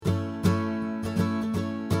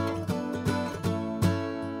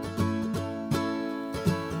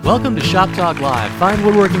Welcome to Shop Talk Live, Fine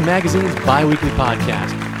Woodworking Magazine's bi-weekly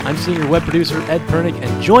podcast. I'm senior web producer Ed Pernick,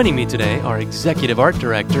 and joining me today are executive art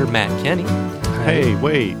director Matt Kenny. Hey,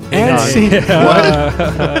 wait. And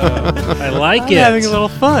I like it. Having a little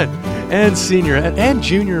fun. And senior and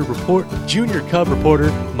junior Cub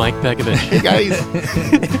reporter Mike Pekovich. Hey, guys.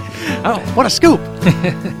 Oh, what a scoop!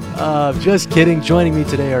 Just kidding. Joining me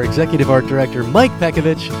today are executive art director Mike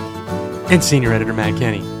Pekovich and senior editor Matt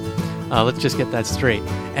Kenney. Let's just get that straight.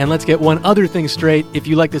 And let's get one other thing straight. If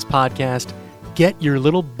you like this podcast, get your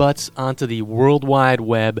little butts onto the World Wide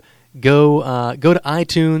Web. Go to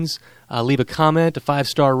iTunes, leave a comment, a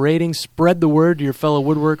 5-star rating, spread the word to your fellow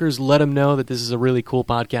woodworkers. Let them know that this is a really cool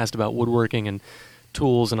podcast about woodworking and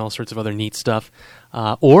tools and all sorts of other neat stuff.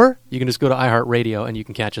 Or you can just go to iHeartRadio and you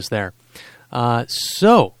can catch us there.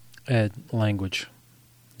 Ed, language.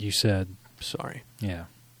 You said. Sorry. Yeah.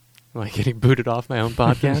 Am I getting booted off my own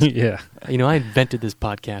podcast? Yeah. You know, I invented this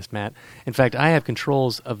podcast, Matt. In fact, I have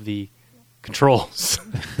controls of the controls.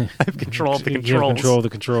 I have control of the controls. You have control of the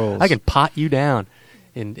controls. I can pot you down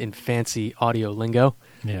in fancy audio lingo.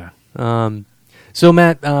 Yeah. So,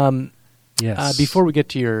 Matt, yes. before we get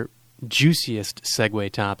to your juiciest segue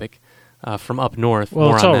topic from up north, well,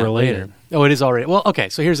 more it's on all that related. later. Oh, it is already. Well, okay,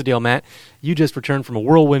 so here's the deal, Matt. You just returned from a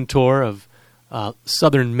whirlwind tour of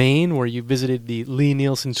southern Maine, where you visited the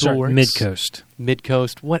Lie-Nielsen tour. Mid-coast.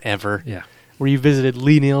 Mid-coast, whatever. Yeah. Where you visited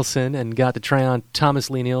Lie-Nielsen and got to try on Thomas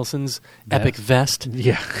Lie-Nielsen's epic vest.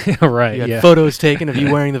 Yeah, right. You had photos taken of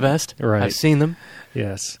you wearing the vest. Right. I've seen them.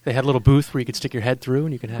 Yes. They had a little booth where you could stick your head through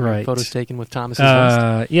and you could have your Right. photos taken with Thomas's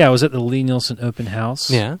vest. Yeah, I was at the Lie-Nielsen open house.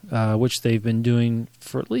 Yeah. Which they've been doing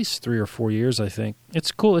for at least 3 or 4 years, I think.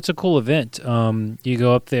 It's cool. It's a cool event. You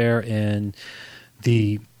go up there and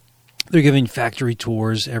they're giving factory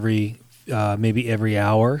tours maybe every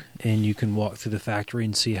hour, and you can walk through the factory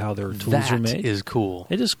and see how their tools are made. That is cool.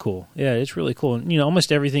 It is cool. Yeah, it's really cool. And,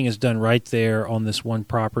 almost everything is done right there on this one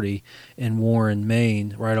property in Warren,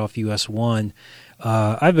 Maine, right off US 1.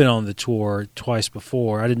 I've been on the tour twice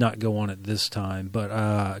before. I did not go on it this time,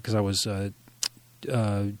 but because I was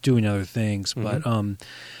doing other things. Mm-hmm.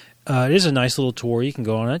 But it is a nice little tour. You can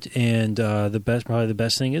go on it, and probably the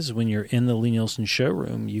best thing is when you're in the Lie-Nielsen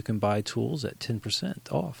showroom, you can buy tools at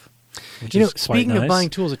 10% off. Speaking of buying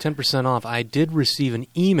tools at 10% off, I did receive an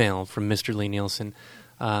email from Mr. Lie-Nielsen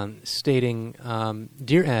stating,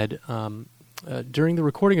 Dear Ed, during the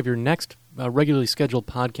recording of your next regularly scheduled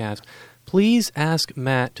podcast, please ask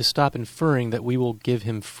Matt to stop inferring that we will give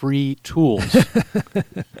him free tools. Did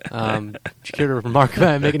you care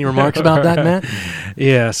to make any remarks about that, Matt?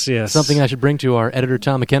 Yes. Something I should bring to our editor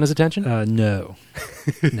Tom McKenna's attention? No.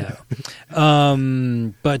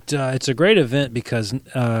 But it's a great event because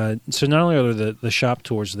so not only are there the shop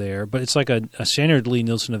tours there, but it's like a standard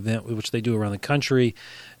Lie-Nielsen event which they do around the country.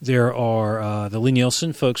 There are the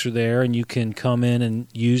Lie-Nielsen folks are there, and you can come in and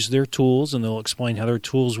use their tools, and they'll explain how their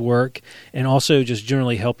tools work, and also just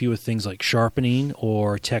generally help you with things like sharpening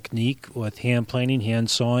or technique with hand planing, hand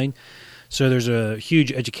sawing. So there's a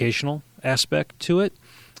huge educational aspect to it.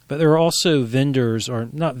 But there are also vendors, or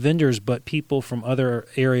not vendors, but people from other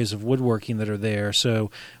areas of woodworking that are there.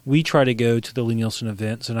 So we try to go to the Lie-Nielsen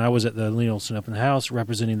events, and I was at the Lie-Nielsen Open House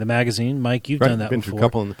representing the magazine. Mike, you've done that been before. Been to a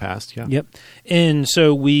couple in the past, yeah. Yep. And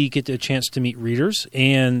so we get a chance to meet readers,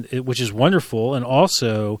 which is wonderful. And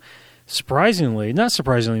also, not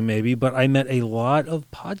surprisingly maybe, but I met a lot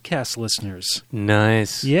of podcast listeners.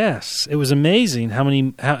 Nice. Yes. It was amazing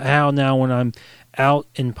how now when I'm out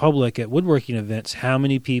in public at woodworking events, how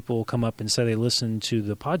many people come up and say they listen to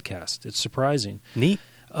the podcast. It's surprising. Neat.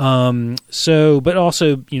 But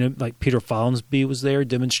also, like Peter Follansbee was there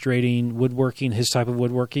demonstrating woodworking, his type of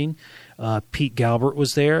woodworking. Pete Galbert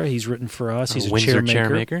was there. He's written for us. He's a Windsor chair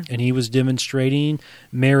maker. And he was demonstrating.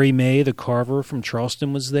 Mary May, the carver from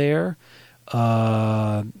Charleston, was there.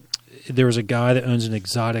 There was a guy that owns an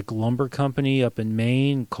exotic lumber company up in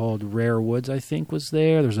Maine called Rare Woods, I think, was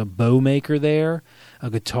there. There's a bow maker there,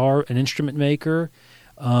 an instrument maker.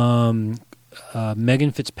 Megan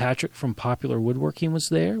Fitzpatrick from Popular Woodworking was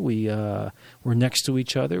there. We were next to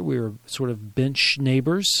each other. We were sort of bench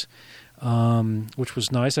neighbors, which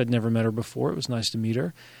was nice. I'd never met her before. It was nice to meet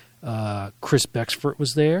her. Chris Bexford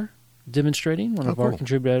was there demonstrating, one of our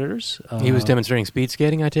contributor editors. He was demonstrating speed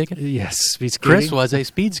skating, I take it? Yes, speed skating. Chris was a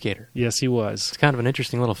speed skater. Yes, he was. It's kind of an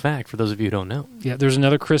interesting little fact for those of you who don't know. Yeah, there's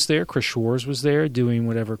another Chris there. Chris Shores was there doing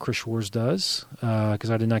whatever Chris Shores does, because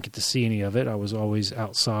I did not get to see any of it. I was always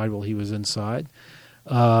outside while he was inside.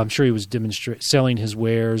 I'm sure he was selling his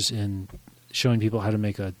wares and showing people how to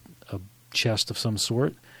make a chest of some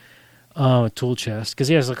sort. A tool chest, because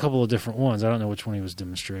he has a couple of different ones. I don't know which one he was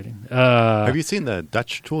demonstrating. Have you seen the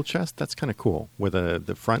Dutch tool chest? That's kind of cool, where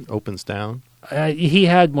the front opens down. He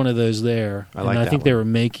had one of those there, I think one. They were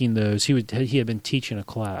making those. He had been teaching a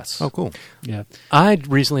class. Oh, cool. Yeah. I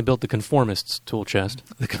recently built the Conformists tool chest.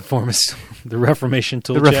 The Conformist, the Reformation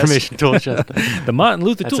tool The chest. Reformation tool chest. The Martin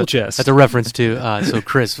Luther tool chest. That's a reference to, so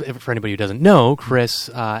Chris, for anybody who doesn't know, Chris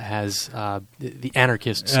has the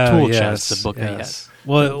Anarchist's tool chest, the book that he has.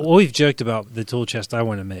 Well, we've joked about the tool chest I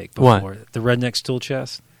want to make before. What? The Redneck's tool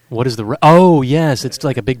chest. What is the... Oh, yes. It's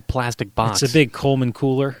like a big plastic box. It's a big Coleman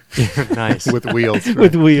cooler. Nice. With wheels. Right?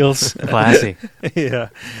 With wheels. Classy. Yeah.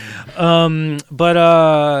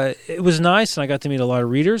 But it was nice, and I got to meet a lot of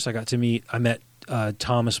readers. I met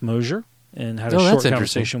Thomas Mosier and had a short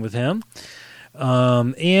conversation with him.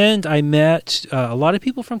 And I met a lot of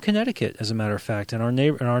people from Connecticut, as a matter of fact, in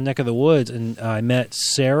our neck of the woods. And I met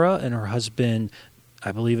Sarah and her husband,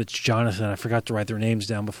 I believe it's Jonathan. I forgot to write their names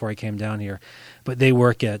down before I came down here. But they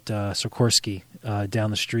work at Sikorsky down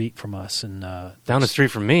the street from us. And down the street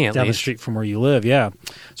from me, at least. Down the street from where you live, yeah.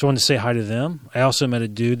 So I wanted to say hi to them. I also met a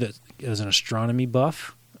dude that is an astronomy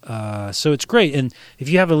buff. So it's great. And if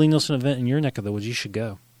you have a Lie-Nielsen event in your neck of the woods, you should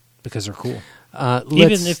go because they're cool.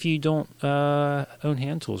 Even if you don't own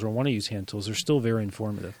hand tools or want to use hand tools, they're still very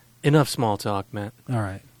informative. Enough small talk, Matt. All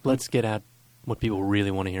right. Let's get at what people really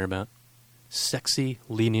want to hear about. Sexy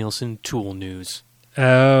Lie-Nielsen tool news.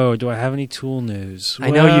 Oh, do I have any tool news? I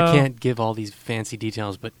know you can't give all these fancy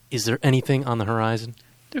details, but is there anything on the horizon?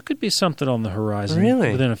 There could be something on the horizon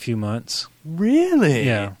within a few months. Really?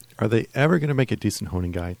 Yeah. Are they ever going to make a decent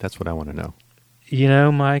honing guide? That's what I want to know. You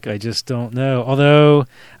know, Mike, I just don't know. Although,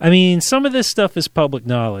 I mean, some of this stuff is public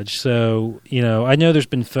knowledge. So, you know, I know there's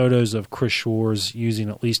been photos of Chris Shores using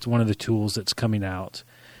at least one of the tools that's coming out.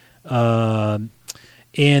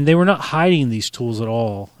 And they were not hiding these tools at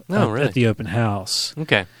all at the open house.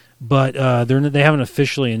 Okay. But they haven't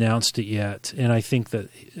officially announced it yet. And I think that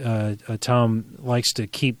Tom likes to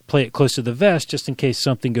play it close to the vest just in case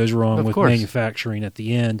something goes wrong with manufacturing at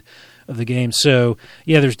the end of the game. So,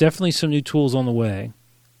 yeah, there's definitely some new tools on the way.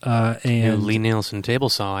 And new Lie-Nielsen table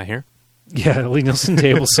saw, I hear. Yeah, Lie-Nielsen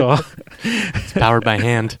table saw. It's powered by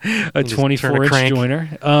hand. A 24-inch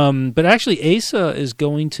joiner. But actually, Asa is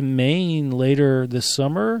going to Maine later this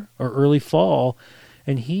summer or early fall,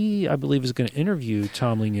 and he, I believe, is going to interview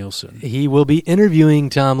Tom Lie-Nielsen. He will be interviewing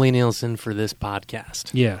Tom Lie-Nielsen for this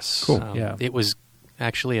podcast. Yes. Cool. Yeah. It was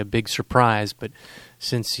actually a big surprise, but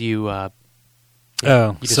since you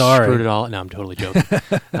just sorry. screwed it all. No, I'm totally joking.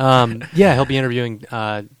 Yeah, he'll be interviewing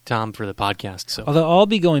Tom for the podcast. So, although I'll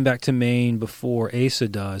be going back to Maine before Asa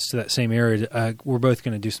does to that same area. We're both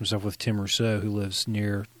going to do some stuff with Tim Rousseau, who lives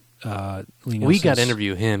near Lie-Nielsen's. We got to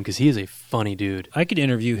interview him because he is a funny dude. I could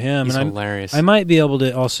interview him. He's and hilarious. I might be able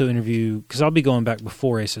to also interview, because I'll be going back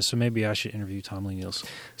before Asa, so maybe I should interview Tom Lie-Nielsen.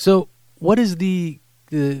 So, what is the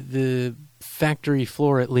factory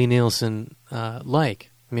floor at Lie-Nielsen like?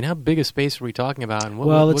 I mean, how big a space are we talking about? And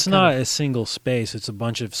it's not a single space. It's a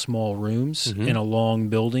bunch of small rooms in a long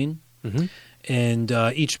building. Mm-hmm. And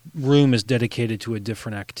each room is dedicated to a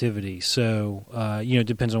different activity. So, it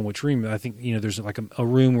depends on which room. I think, there's like a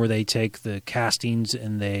room where they take the castings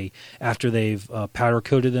and after they've powder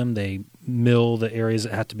coated them, they mill the areas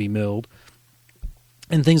that have to be milled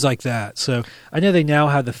and things like that. So I know they now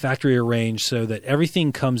have the factory arranged so that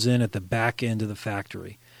everything comes in at the back end of the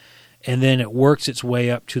factory. And then it works its way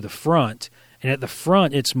up to the front. And at the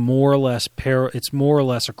front, it's more or less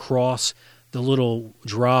across the little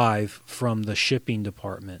drive from the shipping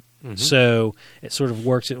department. Mm-hmm. So it sort of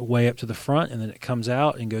works its way up to the front, and then it comes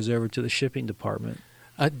out and goes over to the shipping department.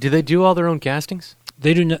 Do they do all their own castings?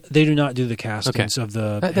 They do not do the castings of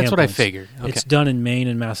the That's what I figured. Okay. It's done in Maine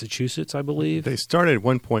and Massachusetts, I believe. They started at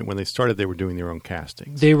one point when they started, they were doing their own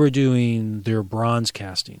castings. They were doing their bronze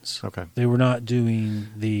castings. Okay. They were not doing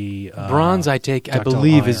the bronze. I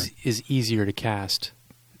believe is easier to cast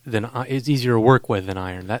than it's easier to work with than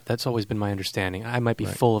iron. That's always been my understanding. I might be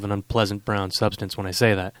full of an unpleasant brown substance when I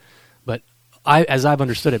say that, but as I've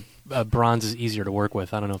understood it, bronze is easier to work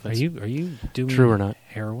with. I don't know if that's are you doing true or not.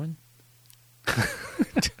 Heroin?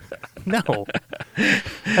 No,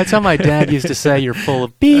 that's how my dad used to say. You're full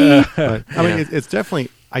of beef. I mean, it's definitely.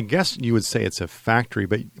 I guess you would say it's a factory,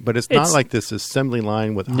 but it's not like this assembly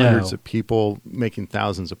line with hundreds of people making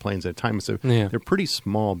thousands of planes at a time. So they're pretty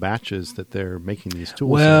small batches that they're making these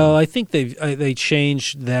tools. Well, I think they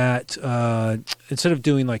changed that. Instead of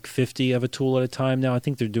doing like 50 of a tool at a time now, I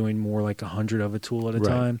think they're doing more like 100 of a tool at a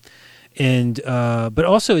time. And but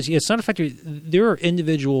also it's not a factory. There are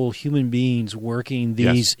individual human beings working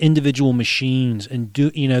these individual machines, and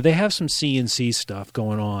they have some CNC stuff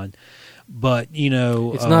going on, but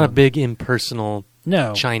it's not a big impersonal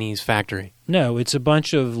Chinese factory. No, it's a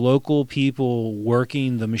bunch of local people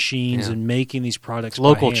working the machines and making these products.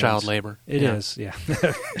 Local child labor. It is, yeah.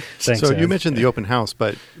 Thanks, so Ed. you mentioned the open house,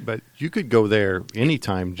 but you could go there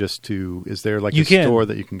anytime. Is there like store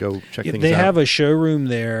that you can go check things out? They have a showroom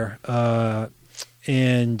there,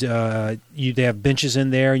 and they have benches in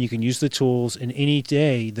there, and you can use the tools. And any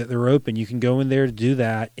day that they're open, you can go in there to do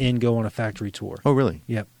that and go on a factory tour. Oh, really?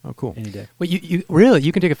 Yep. Oh, cool. Any day. Well,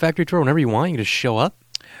 you can take a factory tour whenever you want. You can just show up.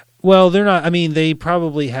 Well, they're not. I mean, they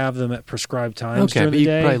probably have them at prescribed times during the day. You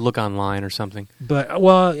can probably look online or something. But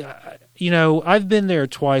I've been there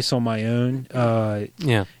twice on my own.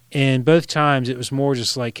 And both times it was more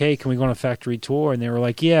just like, hey, can we go on a factory tour? And they were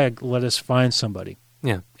like, yeah, let us find somebody.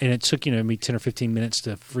 Yeah. And it took me 10 or 15 minutes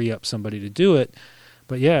to free up somebody to do it.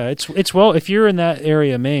 But yeah, it's if you're in that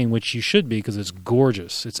area of Maine, which you should be because it's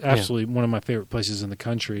gorgeous. It's absolutely one of my favorite places in the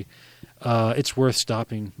country. It's worth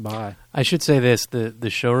stopping by. I should say this: the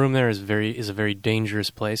showroom there is a very dangerous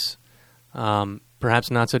place.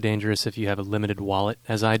 Perhaps not so dangerous if you have a limited wallet,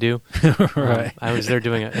 as I do. Right. I was there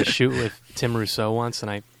doing a shoot with Tim Rousseau once,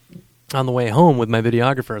 and on the way home with my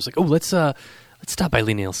videographer, I was like, "Oh, let's stop by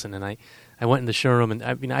Lie-Nielsen." And I went in the showroom,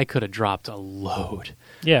 and I could have dropped a load.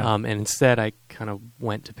 Yeah. And instead, I kind of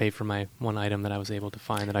went to pay for my one item that I was able to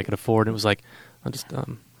find that I could afford. And it was like, let's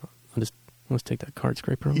take that card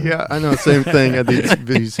scraper over. Yeah, I know. Same thing. I had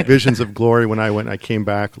these visions of glory when I came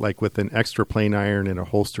back, like with an extra plane iron and a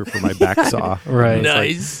holster for my back saw. Right.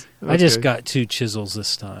 Nice. Like, I just got 2 chisels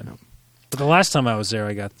this time. But the last time I was there,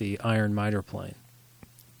 I got the iron miter plane.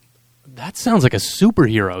 That sounds like a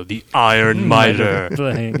superhero, the Iron Miter.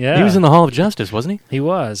 Yeah. He was in the Hall of Justice, wasn't he? He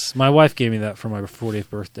was. My wife gave me that for my 40th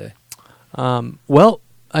birthday. Well,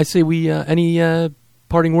 I say any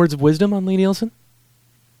parting words of wisdom on Lie-Nielsen?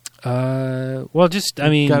 Got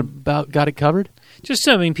it covered? Just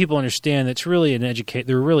so people understand that it's really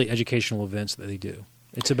they're really educational events that they do.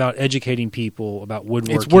 It's about educating people about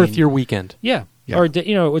woodworking. It's worth your weekend. Yeah. Or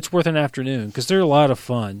it's worth an afternoon because they're a lot of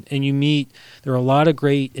fun, and there are a lot of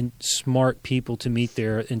great and smart people to meet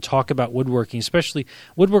there and talk about woodworking. Especially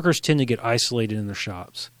woodworkers tend to get isolated in their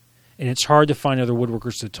shops, and it's hard to find other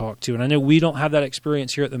woodworkers to talk to. And I know we don't have that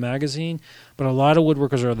experience here at the magazine, but a lot of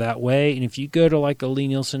woodworkers are that way. And if you go to like a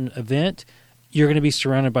Lie-Nielsen event, you're going to be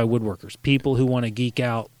surrounded by woodworkers, people who want to geek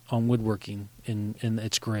out on woodworking, and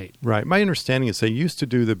it's great. Right. My understanding is they used to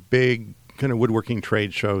do the big kind of woodworking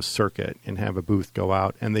trade show circuit and have a booth go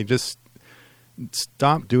out, and they just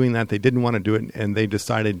stopped doing that. They didn't want to do it, and they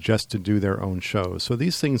decided just to do their own shows. So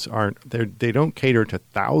these things they don't cater to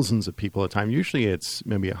thousands of people at a time. Usually it's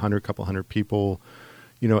maybe 100, couple hundred people,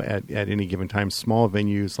 at any given time. Small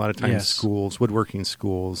venues, a lot of times schools, woodworking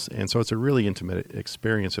schools, and so it's a really intimate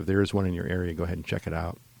experience. If there is one in your area, go ahead and check it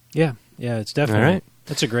out. Yeah, it's definitely. All right.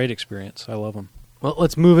 That's a great experience. I love them. Well,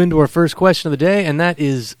 let's move into our first question of the day, and that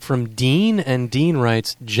is from Dean, and Dean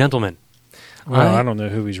writes, "Gentlemen, well, I don't know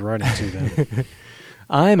who he's writing to then.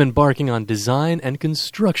 I am embarking on design and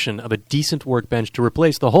construction of a decent workbench to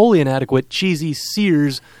replace the wholly inadequate, cheesy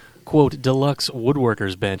Sears, quote, deluxe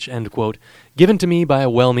woodworker's bench, end quote, given to me by a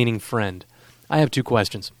well-meaning friend. I have 2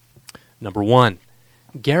 questions. Number 1,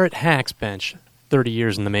 Garrett Hack's bench, 30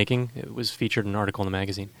 years in the making, it was featured in an article in the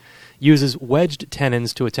magazine, uses wedged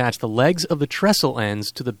tenons to attach the legs of the trestle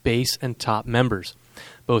ends to the base and top members.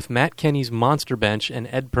 Both Matt Kenney's monster bench and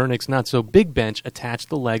Ed Pernick's not-so-big bench attach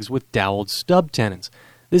the legs with doweled stub tenons.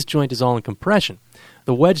 This joint is all in compression.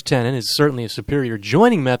 The wedge tenon is certainly a superior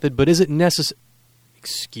joining method, but is it necessary...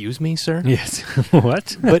 Excuse me, sir? Yes.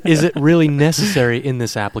 What? But is it really necessary in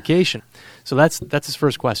this application? So that's his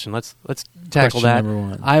first question. Let's tackle Question that. number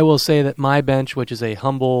 1. I will say that my bench, which is a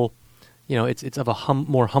humble... it's of a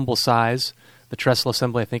more humble size. The trestle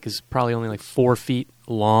assembly, I think, is probably only like 4 feet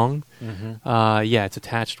long. Mm-hmm. It's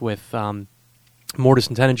attached with mortise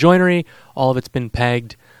and tenon joinery. All of it's been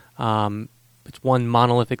pegged. It's one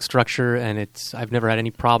monolithic structure, and I've never had any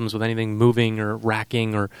problems with anything moving or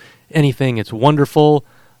racking or anything. It's wonderful.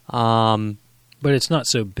 But it's not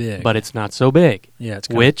so big. Yeah,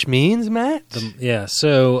 which means, Matt?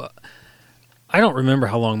 So I don't remember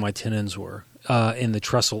how long my tenons were. In the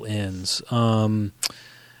trestle ends.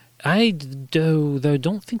 I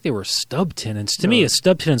don't think they were stub tenons. To me, a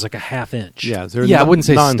stub tenon is like a half inch. Yeah, I wouldn't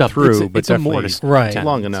say stub. Through, but it's a mortise. Right.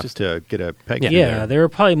 Long enough to get a peg in Yeah, there. they were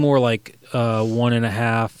probably more like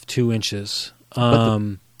 1.5, 2 inches.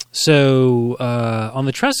 So on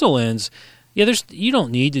the trestle ends, you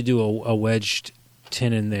don't need to do a wedged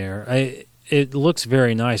tenon there. It looks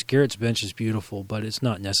very nice. Garrett's bench is beautiful, but it's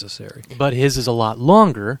not necessary. But his is a lot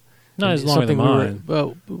longer. Not as long as mine.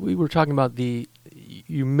 We were talking about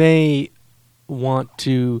you may want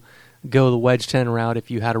to go the wedge tenon route if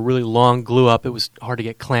you had a really long glue up. It was hard to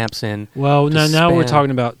get clamps in. Well, now we're talking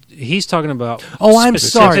about. He's talking about. Oh, I'm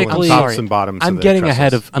sorry. Tops and bottoms. I'm getting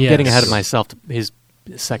ahead of myself. To his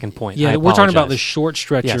second point. Yeah, we're talking about the short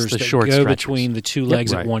stretchers that go stretchers. Between the two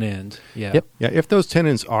legs at one end. Yeah. Yep. Yeah. If those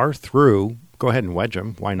tenons are through, go ahead and wedge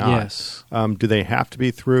them. Why not? Yes. Do they have to be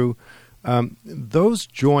through? Those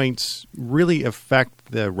joints really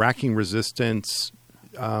affect the racking resistance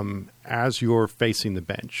as you're facing the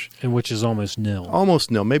bench, and which is almost nil.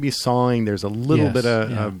 Almost nil. Maybe sawing. There's a little bit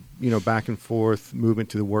of back and forth movement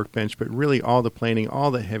to the workbench, but really all the planing,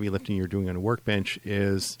 all the heavy lifting you're doing on a workbench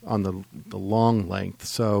is on the long length.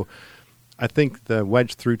 So I think the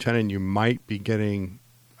wedge through tenon, you might be getting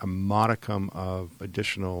a modicum of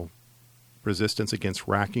additional resistance against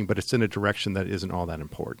racking, but it's in a direction that isn't all that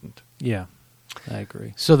important. Yeah, I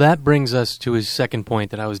agree. So that brings us to his second point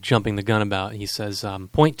that I was jumping the gun about. He says,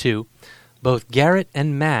 point 2, both Garrett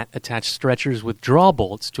and Matt attach stretchers with draw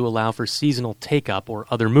bolts to allow for seasonal take-up or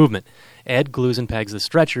other movement. Ed glues and pegs the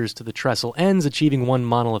stretchers to the trestle ends, achieving one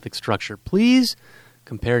monolithic structure. Please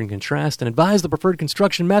compare and contrast and advise the preferred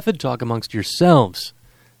construction method. Talk amongst yourselves.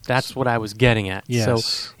 That's what I was getting at. Yes.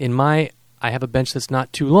 So I have a bench that's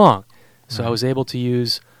not too long. So I was able to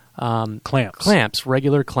use clamps,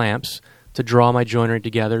 regular clamps, to draw my joinery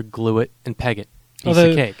together, glue it, and peg it. Piece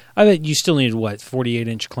of cake. I bet you still needed,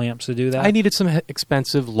 48-inch clamps to do that? I needed some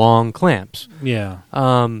expensive, long clamps. Yeah.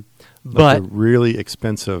 But a really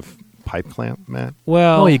expensive pipe clamp, Matt?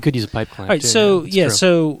 Well, you could use a pipe clamp, all right, too.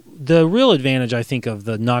 So the real advantage, I think, of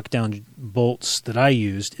the knockdown bolts that I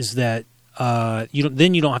used is that you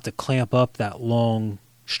don't have to clamp up that long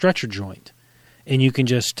stretcher joint. And you can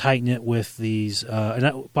just tighten it with these.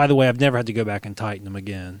 By the way, I've never had to go back and tighten them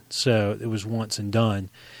again. So it was once and done.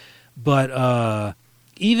 But But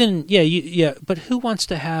who wants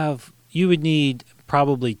to have? You would need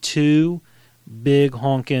probably 2 big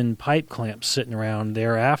honking pipe clamps sitting around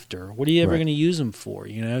thereafter. What are you ever going to use them for?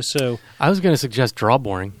 So I was going to suggest draw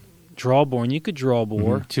boring. Draw boring. You could draw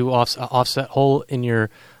bore. 2 offset hole in your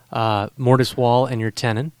mortise wall and your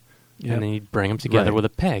tenon. Yep. And then you bring them together with a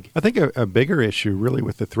peg. I think a bigger issue really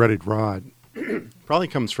with the threaded rod probably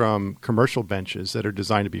comes from commercial benches that are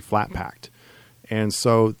designed to be flat packed. And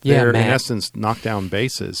so they're in essence knockdown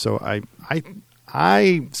bases. So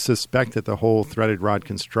I suspect that the whole threaded rod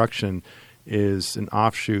construction is an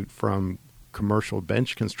offshoot from commercial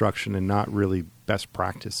bench construction and not really best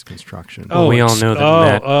practice construction. We all know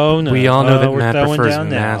that Matt. We all know that Matt prefers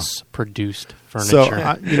mass-produced furniture. So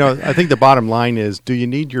I think the bottom line is: do you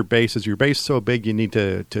need your base? Is your base so big you need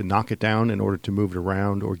to knock it down in order to move it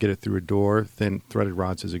around or get it through a door? Then threaded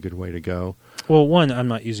rods is a good way to go. Well, one, I'm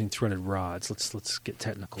not using threaded rods. Let's get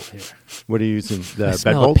technical here. What are you using? The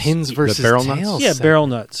bed bolts, pins versus the barrel tails. nuts. Yeah, barrel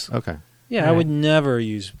nuts. Okay. Yeah, I would never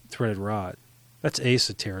use threaded rod. That's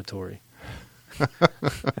ASA territory.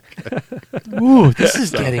 Ooh, this is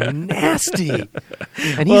getting nasty.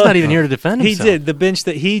 And he's not even here to defend himself. He did. The bench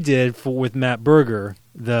that he did with Matt Berger,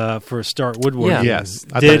 for Start Woodworking, have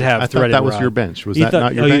threaded rod. I thought that was your bench. Was that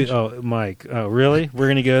not your bench? Mike. Oh, really? We're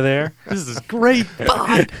going to go there? This is great.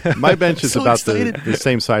 My bench is about the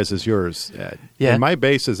same size as yours, Ed. Yeah. And my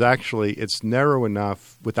base is actually, it's narrow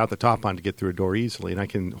enough without the top on to get through a door easily, and I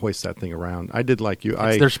can hoist that thing around. I did like you.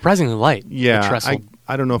 They're surprisingly light. Yeah.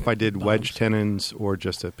 I don't know if I did wedge tenons or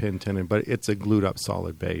just a pin tenon, but it's a glued up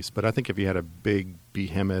solid base. But I think if you had a big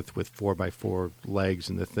behemoth with 4x4 legs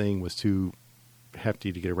and the thing was too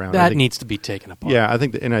hefty to get around, that needs to be taken apart. Yeah, I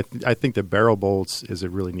think the barrel bolts is a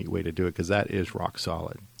really neat way to do it because that is rock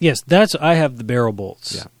solid. Yes, I have the barrel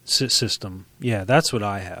bolts system. Yeah, that's what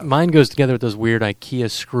I have. Mine goes together with those weird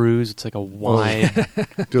IKEA screws. It's like a wide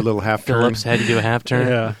do a little half turn. Phillips head to do a half turn.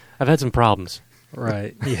 Yeah, I've had some problems.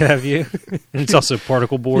 Right. Have you? And it's also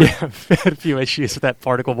particle board. Yeah, I've had a few issues with that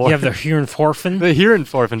particle board. You have the Hurenforfen? The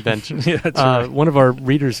Hurenforfen bench. Yeah, that's right. One of our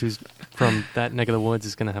readers who's from that neck of the woods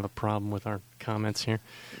is going to have a problem with our comments here.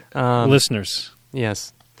 Listeners.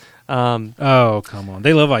 Yes. Oh, come on.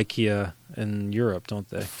 They love IKEA in Europe, don't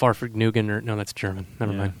they? Farfignugan, no, that's German.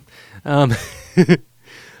 Never mind.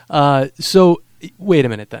 So, wait a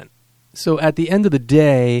minute then. So, at the end of the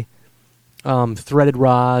day, threaded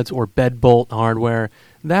rods or bed bolt hardware,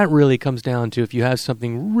 that really comes down to if you have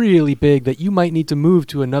something really big that you might need to move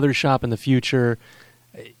to another shop in the future,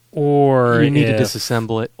 or you need to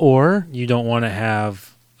disassemble it, or you don't want to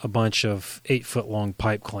have a bunch of 8-foot long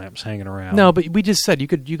pipe clamps hanging around. No, but we just said you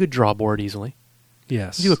could draw board easily.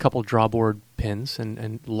 Yes. Do a couple drawboard pins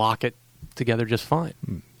and lock it together just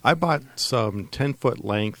fine. I bought some 10-foot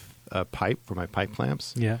length pipe for my pipe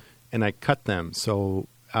clamps. Yeah. And I cut them. So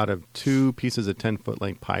out of 2 pieces of 10-foot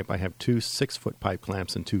length pipe, I have 2 6-foot pipe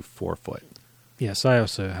clamps and 2 4-foot. Yes, I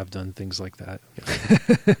also have done things like that.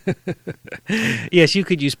 Yes, you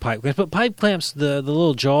could use pipe clamps, but pipe clamps, the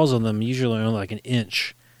little jaws on them usually are only like an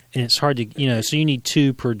inch, and it's hard to, so you need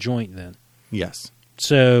 2 per joint then. Yes.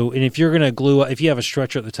 So, and if you're going to glue, if you have a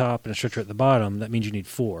stretcher at the top and a stretcher at the bottom, that means you need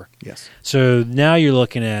 4. Yes. So now you're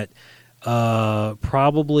looking at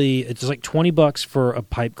probably, it's like $20 for a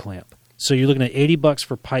pipe clamp. So you're looking at $80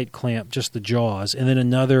 for pipe clamp, just the jaws, and then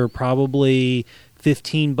another probably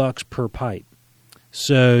 $15 per pipe.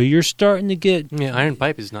 So you're starting to get... Yeah, iron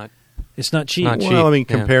pipe is not... It's not cheap. Well, I mean,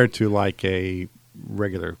 compared to like a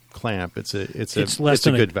regular clamp, it's a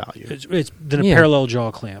good value. It's than a parallel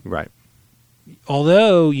jaw clamp. Right.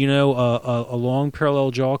 Although, a long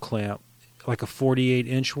parallel jaw clamp, like a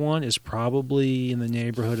 48-inch one, is probably in the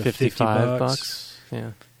neighborhood of $55.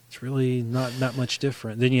 Yeah. It's really not much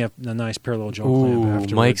different. Then you have a nice parallel jaw clamp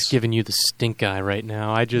afterwards. Mike's giving you the stink eye right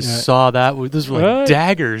now. I just saw that. Those were like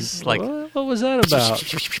daggers. Like, what was that about?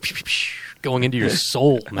 Going into your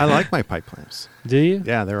soul, man. I like my pipe clamps. Do you?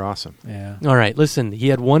 Yeah, they're awesome. Yeah. All right, listen. He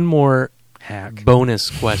had one more bonus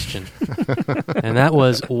question, and that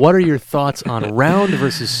was, what are your thoughts on round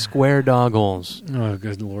versus square dog holes? Oh,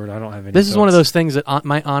 good Lord. I don't have any This is thoughts. one of those things that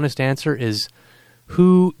my honest answer is,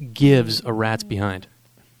 who gives a rat's behind?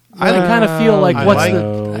 I kind of feel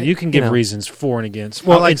like you can give reasons for and against.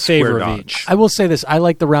 Well, in favor of each. I will say this. I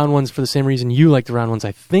like the round ones for the same reason you like the round ones,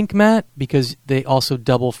 I think, Matt, because they also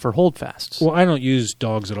double for holdfasts. Well, I don't use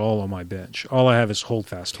dogs at all on my bench. All I have is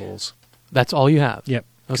holdfast holes. That's all you have? Yep.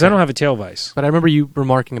 Because I don't have a tail vise. But I remember you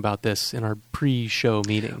remarking about this in our pre-show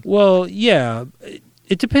meeting. Well, yeah.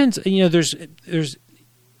 It depends. There's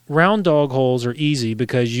round dog holes are easy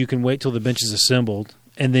because you can wait till the bench is assembled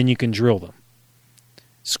and then you can drill them.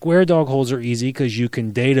 Square dog holes are easy because you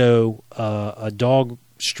can dado a dog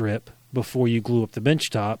strip before you glue up the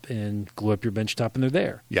bench top and glue up your bench top, and they're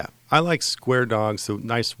there. Yeah. I like square dogs, so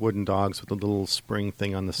nice wooden dogs with a little spring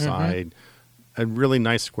thing on the side. A really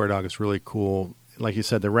nice square dog is really cool. Like you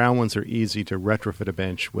said, the round ones are easy to retrofit a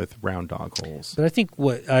bench with round dog holes. But I think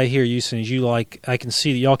what I hear you saying is you like, I can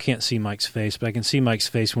see, y'all can't see Mike's face, but I can see Mike's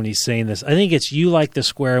face when he's saying this. I think it's you like the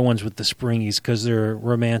square ones with the springies because they're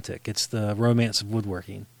romantic. It's the romance of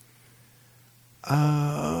woodworking.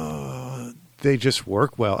 They just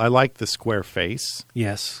work well. I like the square face.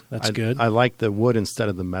 Yes, that's good. I like the wood instead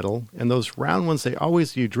of the metal. And those round ones,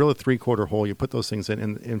 you drill a 3/4 hole, you put those things in.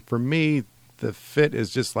 And for me, the fit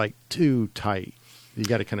is just like too tight. You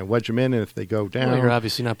got to kind of wedge them in, and if they go down... Well, you're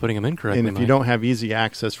obviously not putting them in correctly, And if you don't have easy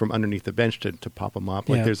access from underneath the bench to pop them up,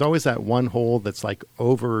 like there's always that one hole that's like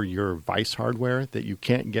over your vise hardware that you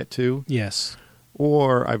can't get to. Yes.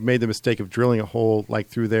 Or I've made the mistake of drilling a hole like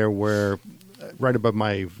through there where right above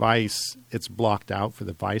my vise, it's blocked out for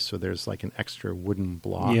the vise, so there's like an extra wooden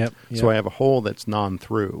block. Yep. So I have a hole that's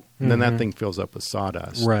non-through, and then that thing fills up with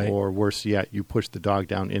sawdust. Right. Or worse yet, you push the dog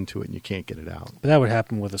down into it and you can't get it out. But that would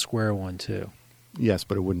happen with a square one, too. Yes,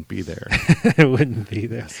 but it wouldn't be there. It wouldn't be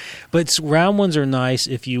there. But round ones are nice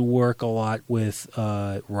if you work a lot with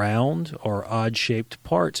round or odd-shaped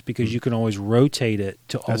parts because you can always rotate it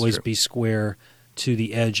to always be square to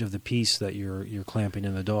the edge of the piece that you're clamping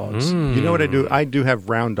in the dogs. You know what I do? I do have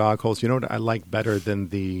round dog holes. You know what I like better than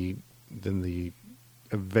the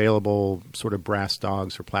available sort of brass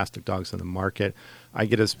dogs or plastic dogs in the market? I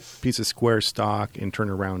get a piece of square stock and turn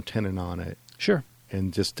a round tenon on it. Sure.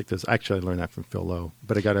 And just stick this. Actually, I learned that from Phil Lowe.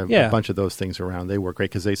 But I got a bunch of those things around. They work great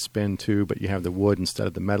because they spin too, but you have the wood instead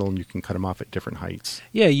of the metal, and you can cut them off at different heights.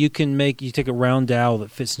 Yeah, you take a round dowel that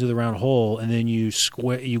fits into the round hole, and then you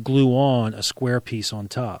glue on a square piece on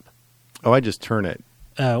top. Oh, I just turn it.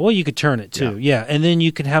 Well, you could turn it too. Yeah, and then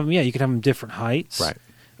you can have them. Yeah, you can have them different heights. Right.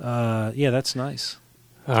 Yeah, that's nice.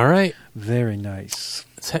 All right. Very nice.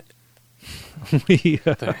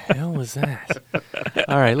 What the hell was that?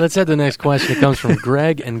 All right, let's head to the next question. It comes from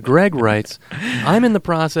Greg, and Greg writes, I'm in the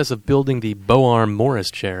process of building the Boarm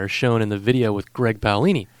Morris chair shown in the video with Greg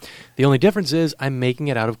Paolini. The only difference is I'm making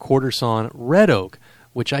it out of quarter-sawn red oak,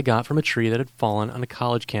 which I got from a tree that had fallen on a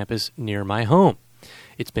college campus near my home.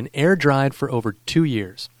 It's been air-dried for over 2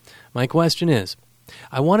 years. My question is,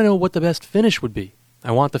 I want to know what the best finish would be.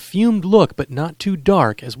 I want the fumed look, but not too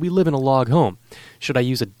dark, as we live in a log home. Should I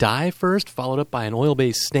use a dye first, followed up by an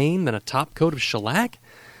oil-based stain, then a top coat of shellac?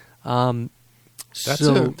 That's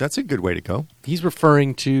a good way to go. He's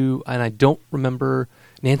referring to, and I don't remember,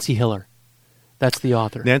 Nancy Hiller. That's the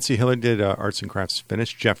author. Nancy Hiller did Arts and Crafts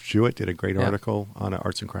Finish. Jeff Jewett did a great article on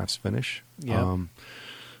Arts and Crafts Finish. Yeah.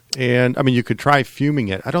 And, I mean, you could try fuming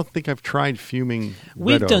it. I don't think I've tried fuming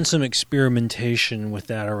We've red done oak. some experimentation with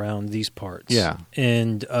that around these parts. Yeah.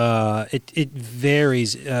 And it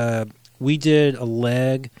varies. We did a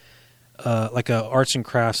leg, like a arts and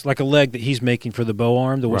crafts, like a leg that he's making for the bow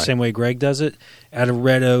arm, the same way Greg does it, out of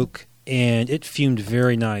red oak, and it fumed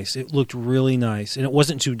very nice. It looked really nice, and it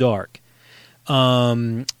wasn't too dark.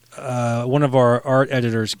 One of our art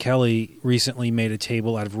editors, Kelly, recently made a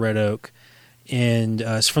table out of red oak, and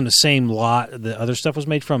it's from the same lot the other stuff was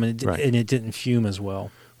made from, and it didn't fume as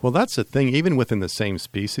well. Well, that's the thing. Even within the same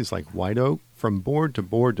species, like white oak, from board to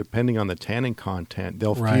board, depending on the tannin content,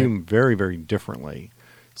 they'll fume very, very differently.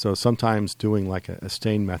 So sometimes doing like a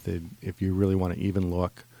stain method, if you really want an even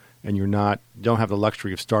look, and don't have the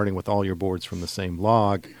luxury of starting with all your boards from the same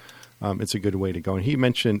log, it's a good way to go. And he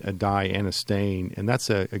mentioned a dye and a stain, and that's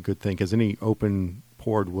a good thing because any open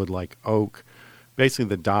poured wood like oak, basically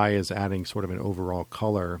the dye is adding sort of an overall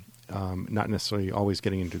color, not necessarily always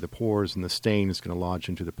getting into the pores, and the stain is going to lodge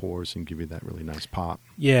into the pores and give you that really nice pop.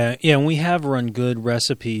 Yeah, and we have run good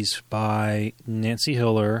recipes by Nancy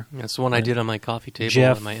Hiller. That's the one I did on my coffee table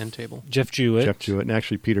and my end table. Jeff Jewett. And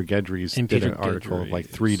actually Peter Gedries did an article of like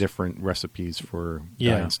 3 different recipes for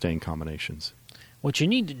dye and stain combinations. What you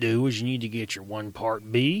need to do is you need to get your 1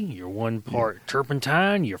 part bee, your 1 part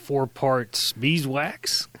turpentine, your 4 parts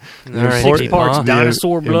beeswax, your 6 parts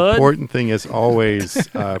dinosaur blood. The important thing is always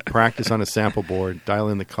practice on a sample board, dial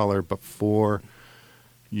in the color before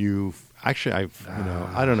you. Actually,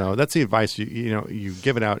 I don't know. That's the advice. You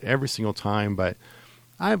give it out every single time, but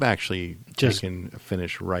I've actually taken a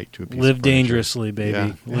finish right to a piece of Live dangerously,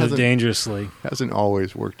 baby. Yeah. Live dangerously. Hasn't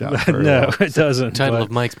always worked out very No, well. it doesn't. Title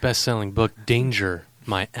of Mike's best-selling book, Danger,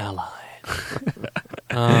 My Ally.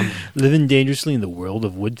 Living Dangerously in the World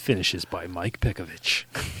of Wood Finishes by Mike Pekovich.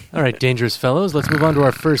 All right, dangerous fellows, let's move on to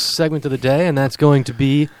our first segment of the day, and that's going to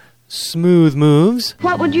be Smooth Moves.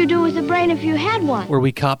 What would you do with a brain if you had one? Where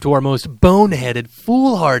we cop to our most boneheaded,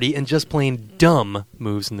 foolhardy, and just plain dumb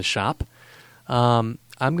moves in the shop.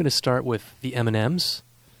 I'm going to start with the M&Ms.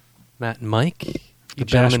 Matt and Mike, you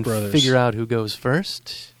gentlemen figure out who goes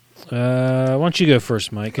first. Why don't you go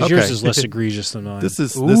first, Mike? Because yours is less egregious than mine. This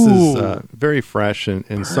is very fresh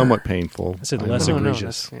and somewhat painful. I said less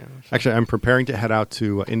egregious. Actually, I'm preparing to head out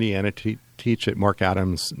to Indiana to teach at Mark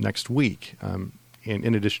Adams next week. And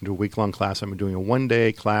in addition to a week-long class, I'm doing a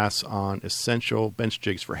 1-day class on essential bench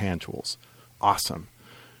jigs for hand tools. Awesome.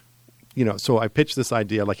 So I pitched this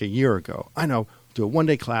idea like a year ago. I know. Do a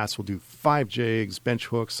 1-day class. We'll do 5 jigs, bench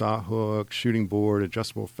hook, saw hook, shooting board,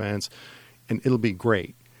 adjustable fence, and it'll be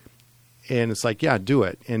great. And it's like, yeah, do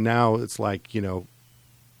it. And now it's like, a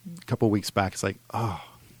couple of weeks back, it's like,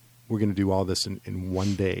 we're going to do all this in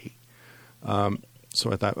 1 day.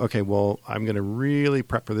 So I thought, okay, well, I'm going to really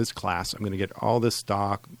prep for this class. I'm going to get all this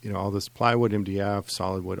stock, all this plywood, MDF,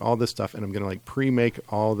 solid wood, all this stuff, and I'm going to pre-make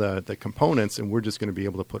all the components, and we're just going to be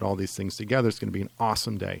able to put all these things together. It's going to be an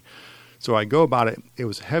awesome day. So I go about it. It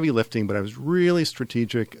was heavy lifting, but I was really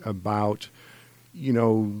strategic about,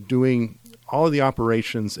 doing all of the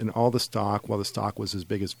operations and all the stock while the stock was as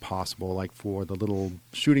big as possible. Like for the little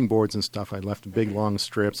shooting boards and stuff, I left big, long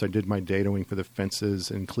strips. I did my datoing for the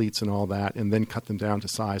fences and cleats and all that, and then cut them down to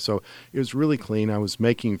size. So it was really clean. I was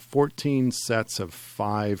making 14 sets of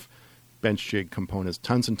 5 bench jig components,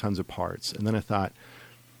 tons and tons of parts. And then I thought,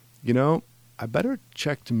 I better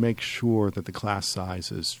check to make sure that the class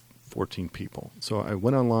size is 14 people. So I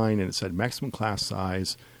went online and it said maximum class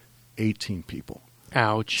size, 18 people.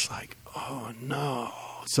 Ouch. It's like, oh no.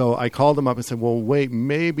 So I called them up and said, well, wait,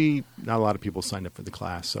 maybe not a lot of people signed up for the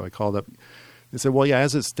class. So I called up. They said, well, yeah,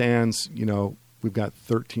 as it stands, we've got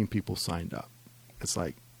 13 people signed up. It's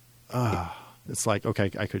like,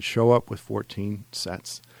 okay, I could show up with 14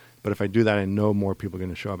 sets. But if I do that, I know more people are going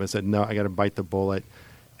to show up. I said, no, I got to bite the bullet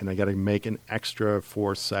and I got to make an extra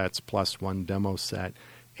 4 sets plus 1 demo set.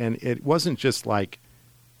 And it wasn't just like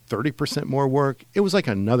 30% more work. It was like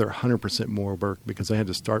another 100% more work because I had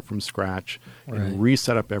to start from scratch and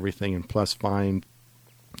reset up everything and plus find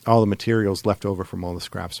all the materials left over from all the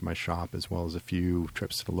scraps in my shop, as well as a few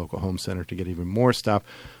trips to the local home center to get even more stuff.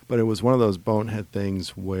 But it was one of those bonehead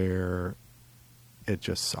things where it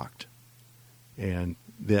just sucked. And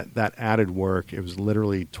that added work, it was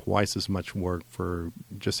literally twice as much work for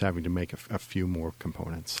just having to make a few more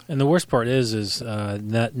components. And the worst part is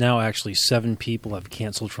that now actually 7 people have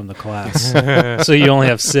canceled from the class. So you only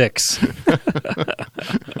have 6.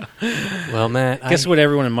 Well, Matt, guess what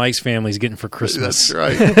everyone in Mike's family is getting for Christmas?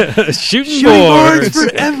 That's right. Shooting boards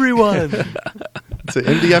for everyone. It's an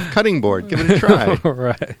MDF cutting board. Give it a try.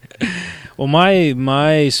 Right. Well,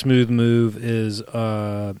 my smooth move is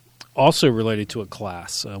also related to a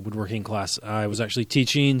class, a woodworking class. I was actually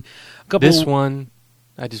teaching a couple. This one,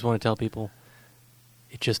 I just want to tell people,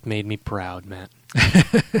 it just made me proud, Matt.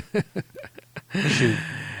 Shoot.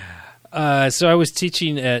 So I was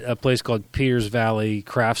teaching at a place called Peters Valley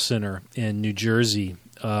Craft Center in New Jersey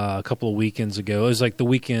a couple of weekends ago. It was like the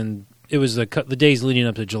weekend. It was the days leading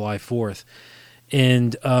up to July 4th.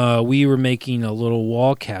 And we were making a little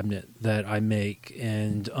wall cabinet that I make.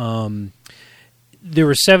 And there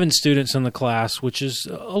were 7 students in the class, which is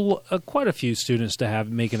quite a few students to have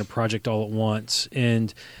making a project all at once.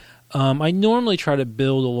 And I normally try to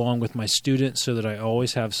build along with my students so that I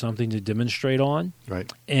always have something to demonstrate on.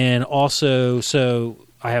 Right. And also so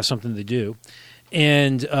I have something to do.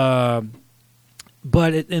 And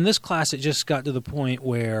but in this class, it just got to the point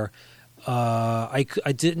where I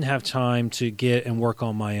didn't have time to get and work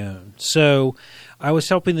on my own. So I was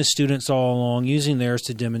helping the students all along, using theirs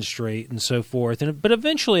to demonstrate and so forth. But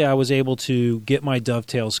eventually I was able to get my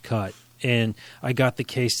dovetails cut, and I got the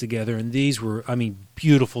case together. And these were,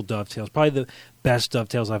 beautiful dovetails, probably the best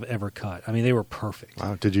dovetails I've ever cut. They were perfect.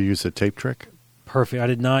 Wow. Did you use a tape trick? Perfect. I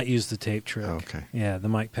did not use the tape trick. Oh, okay. Yeah, the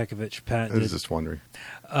Mike Pekovich patented. I was just wondering.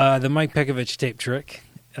 The Mike Pekovich tape trick,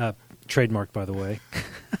 trademarked, by the way.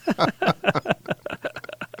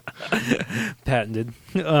 Patented.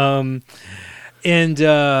 And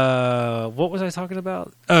what was I talking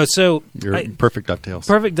about? Oh, so your perfect dovetails.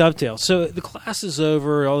 Perfect dovetails. So the class is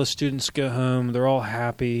over. All the students go home. They're all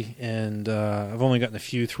happy, and I've only gotten a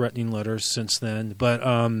few threatening letters since then. But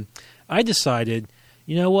I decided,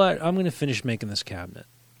 you know what? I'm going to finish making this cabinet,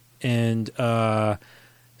 and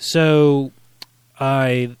so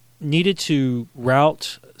I needed to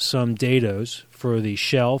route some dados for the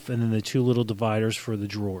shelf and then the 2 little dividers for the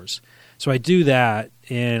drawers. So I do that,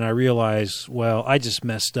 and I realize, well, I just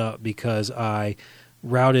messed up because I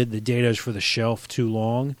routed the dados for the shelf too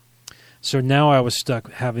long. So now I was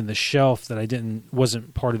stuck having the shelf that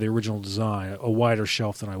wasn't part of the original design, a wider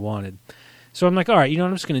shelf than I wanted. So I'm like, all right,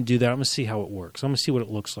 I'm just going to do that. I'm going to see how it works. I'm going to see what it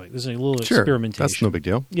looks like. This is a little experimentation. That's no big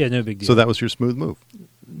deal. Yeah, no big deal. So that was your smooth move.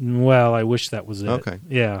 Well, I wish that was it. Okay.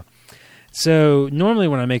 Yeah. So normally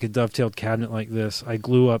when I make a dovetailed cabinet like this, I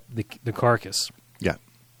glue up the carcass. Yeah.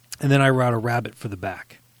 And then I route a rabbet for the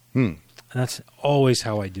back. And that's always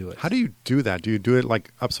how I do it. How do you do that? Do you do it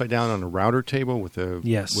like upside down on a router table with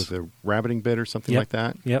a rabbeting bit or something like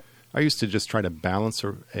that? Yep. I used to just try to balance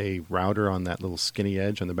a router on that little skinny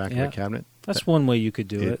edge on the back of the cabinet. That's one way you could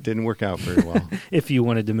do it. It didn't work out very well. If you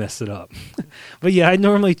wanted to mess it up. But yeah, I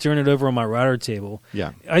normally turn it over on my router table.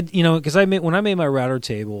 Yeah. Because when I made my router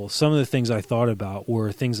table, some of the things I thought about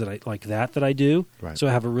were things that I do. Right. So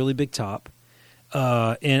I have a really big top.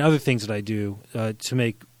 And other things that I do to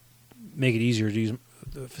make it easier to use,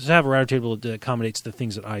 to have a router table that accommodates the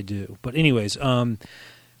things that I do. But anyways,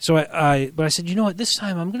 so I said, you know what, this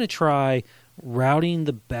time I'm going to try routing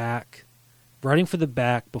for the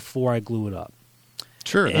back before I glue it up.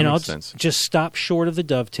 Sure, that makes sense. Just stop short of the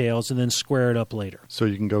dovetails and then square it up later. So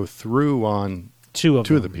you can go through on two of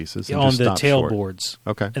the pieces and on just the stop tail short. boards.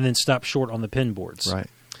 Okay. And then stop short on the pin boards. Right.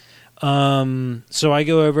 So I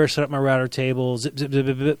go over, set up my router table, zip, zip, zip,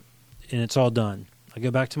 zip, zip, and it's all done. I go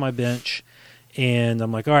back to my bench, and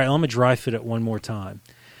I'm like, all right, let me dry fit it one more time.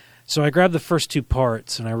 So I grab the first 2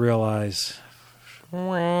 parts, and I realize,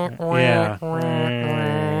 I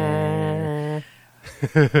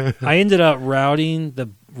ended up routing the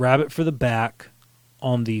rabbet for the back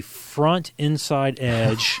on the front inside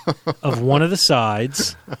edge of one of the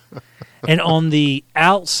sides, and on the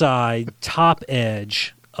outside top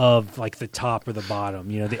edge of like the top or the bottom,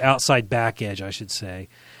 the outside back edge, I should say.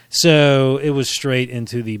 So it was straight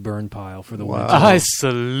into the burn pile for the winter. I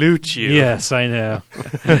salute you. Yes, I know.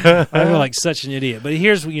 I feel like such an idiot. But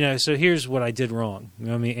here's what I did wrong. You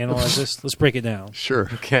know what I mean? Analyze this. Let's break it down. Sure.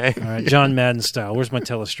 Okay. All right, John Madden style. Where's my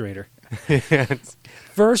telestrator?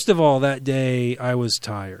 First of all, that day I was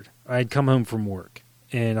tired. I had come home from work,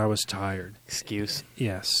 and I was tired. Excuse.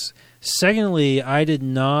 Yes. Secondly, I did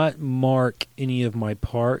not mark any of my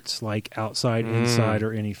parts, like outside, inside,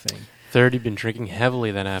 or anything. Third, you've been drinking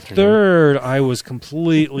heavily that afternoon. Third, I was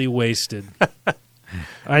completely wasted.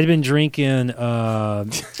 I'd been drinking, what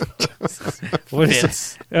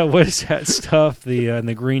is that stuff, in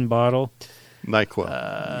the green bottle? NyQuil.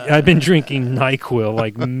 I'd been drinking NyQuil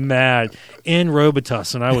like mad, and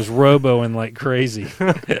Robitussin. I was roboing like crazy.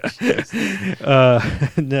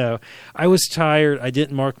 No, I was tired. I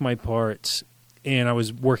didn't mark my parts, and I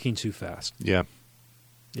was working too fast. Yeah.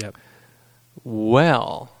 Yep.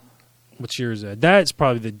 Well, What's yours at? That's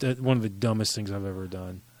probably one of the dumbest things I've ever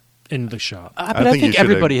done in the shop. But I think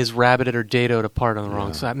everybody has rabbited or dadoed apart on the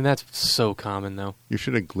wrong side. I mean, that's so common, though. You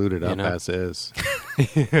should have glued it up as is.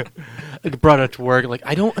 Like brought it to work. Like,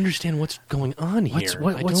 I don't understand what's going on here.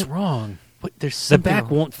 What's wrong? There's the back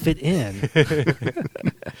won't fit in.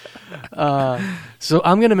 So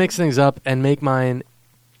I'm going to mix things up and make my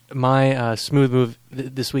smooth move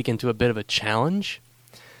this week into a bit of a challenge.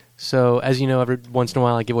 So, as you know, every once in a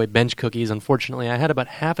while I give away bench cookies. Unfortunately, I had about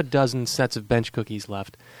half a dozen sets of bench cookies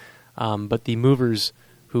left. But the movers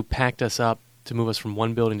who packed us up to move us from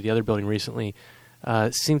one building to the other building recently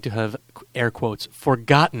seem to have, air quotes,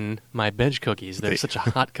 forgotten my bench cookies. They're such a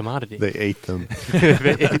hot commodity. They ate them.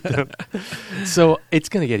 They ate them. So it's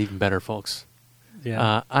going to get even better, folks.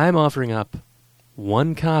 Yeah. I'm offering up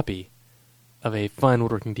one copy of a fine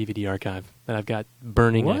woodworking DVD archive that I've got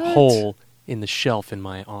burning a hole in the shelf in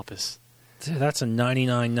my office. Dude, that's a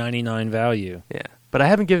 $99.99 value. Yeah. But I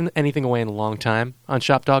haven't given anything away in a long time on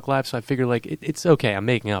Shop Talk Live, so I figure it's okay. I'm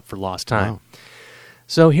making up for lost time. Wow.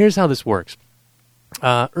 So here's how this works.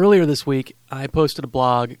 Earlier this week, I posted a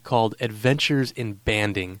blog called Adventures in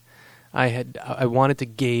Banding. I wanted to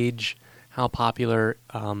gauge how popular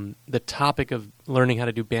the topic of learning how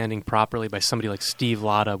to do banding properly by somebody like Steve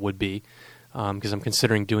Latta would be, because I'm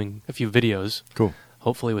considering doing a few videos,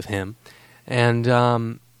 hopefully with him. And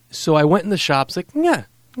so I went in the shops, like, yeah,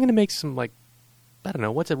 I'm going to make some, like, I don't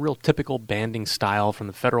know, what's a real typical banding style from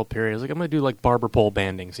the federal period? I was like, I'm going to do, like, barber pole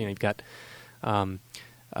bandings. You know, you've got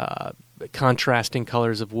contrasting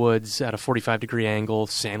colors of woods at a 45-degree angle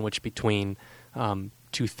sandwiched between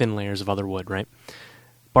two thin layers of other wood, right?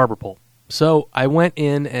 Barber pole. So I went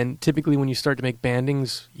in, and typically when you start to make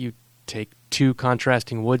bandings, you take two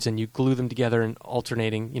contrasting woods and you glue them together in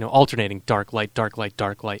alternating dark light, dark light,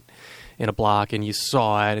 dark light in a block, and you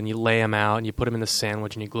saw it, and you lay them out, and you put them in the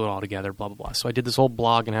sandwich, and you glue it all together, blah, blah, blah. So I did this whole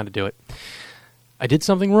blog on how to do it. I did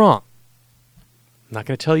something wrong. I'm not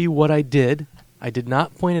going to tell you what I did. I did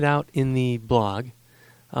not point it out in the blog,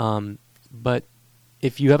 but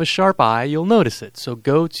if you have a sharp eye, you'll notice it. So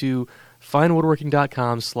go to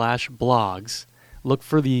finewoodworking.com/blogs, look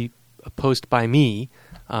for the post by me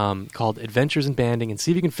called Adventures in Banding, and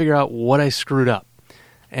see if you can figure out what I screwed up.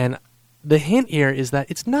 And the hint here is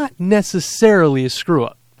that it's not necessarily a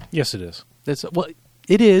screw-up. Yes, it is.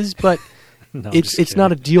 It is, but no, it's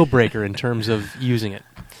not a deal breaker in terms of using it.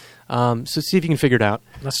 So see if you can figure it out.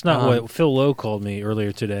 That's not what Phil Lowe called me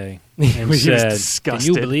earlier today and said, "Can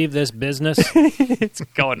you believe this business? It's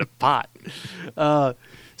going to pot." And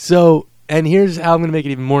here's how I'm going to make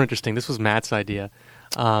it even more interesting. This was Matt's idea.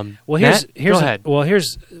 Go ahead.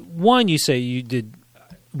 Here's one. You say you did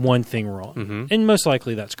one thing wrong, and most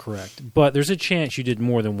likely that's correct. But there's a chance you did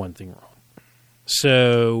more than one thing wrong.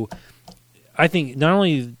 So I think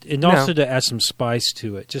also to add some spice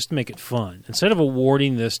to it, just to make it fun. Instead of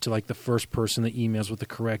awarding this to like the first person that emails with the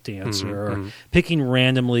correct answer or picking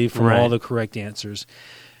randomly from all the correct answers,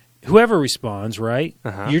 whoever responds, right,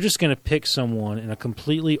 you're just going to pick someone in a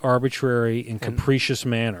completely arbitrary and capricious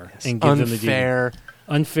manner and give them the DVD.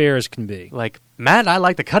 Unfair as can be. Like, Matt, I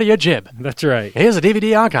like the cut of your jib. That's right. Here's a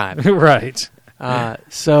DVD archive. Right. And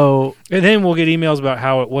then we'll get emails about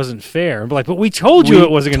how it wasn't fair. And be like, but we told you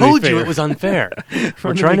it wasn't going to be fair. We told you it was unfair.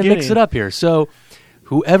 We're trying to mix it up here. So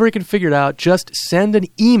whoever can figure it out, just send an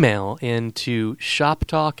email into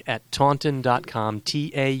shoptalk@taunton.com,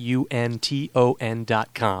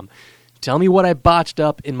 TAUNTON.com. Tell me what I botched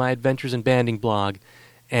up in my Adventures in Banding blog,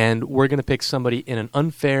 and we're going to pick somebody in an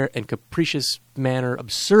unfair and capricious manner,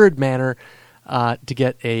 absurd manner, to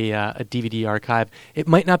get a DVD archive. It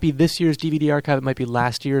might not be this year's DVD archive. It might be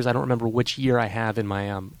last year's. I don't remember which year I have in my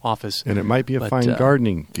office. And it might be a fine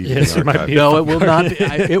gardening DVD yes, archive. It might be no, it will not be.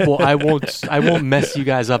 I won't mess you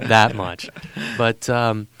guys up that much. But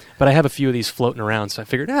I have a few of these floating around, so I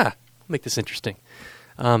figured, make this interesting.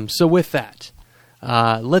 So with that,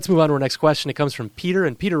 let's move on to our next question. It comes from Peter,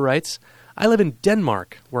 and Peter writes, I live in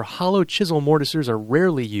Denmark, where hollow chisel mortisers are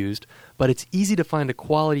rarely used, but it's easy to find a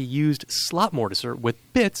quality used slot mortiser with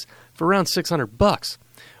bits for around $600,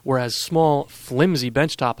 whereas small, flimsy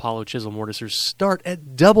benchtop hollow chisel mortisers start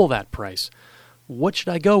at double that price. What should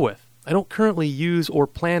I go with? I don't currently use or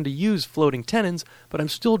plan to use floating tenons, but I'm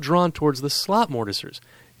still drawn towards the slot mortisers.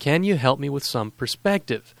 Can you help me with some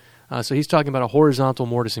perspective? So he's talking about a horizontal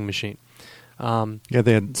mortising machine.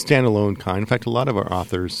 They had standalone kind. In fact, a lot of our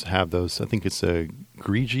authors have those. I think it's a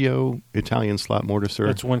Grigio Italian slot mortiser.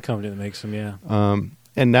 That's one company that makes them, yeah.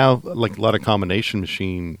 And now, like a lot of combination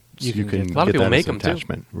machine, you can get that as an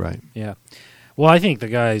attachment. Right. Yeah. Well, I think the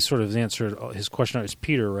guy sort of answered his question. It's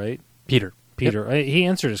Peter, right? Peter. Peter. He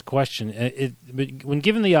answered his question. But when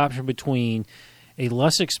given the option between a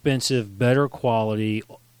less expensive, better quality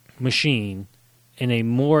machine and a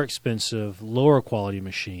more expensive, lower quality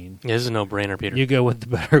machine, Yeah, this is a no-brainer, Peter. you go with the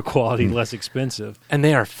better quality, less expensive. And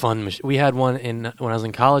they are fun. We had one when I was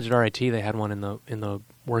in college at RIT. They had one in the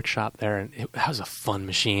workshop there, and that was a fun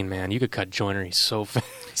machine, man. You could cut joinery so fast.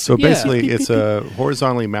 So basically, it's a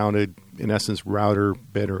horizontally mounted, in essence, router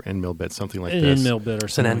bit or end mill bit, something like An this. end mill bit or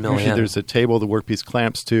It's an end something. mill. Usually Yeah. there's a table the workpiece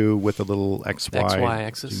clamps to with a little XY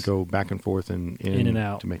axis. You can go back and forth and In and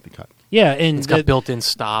out to make the cut. Yeah, and It's got built-in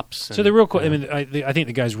stops. So the real, I mean, I think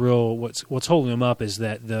the guy's real. What's holding him up is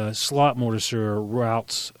that the slot mortiser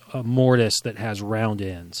routes a mortise that has round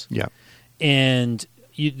ends. Yeah. And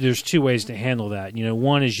there's two ways to handle that.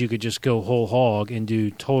 One is you could just go whole hog and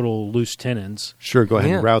do total loose tenons. Sure, go ahead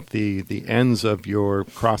Yeah. and route the ends of your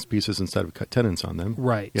cross pieces instead of cut tenons on them.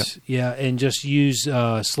 Right. Yep. Yeah, and just use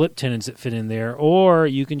slip tenons that fit in there, or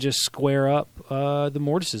you can just square up the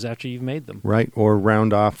mortises after you've made them. Right, or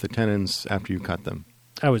round off the tenons after you cut them.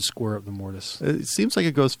 I would square up the mortise. It seems like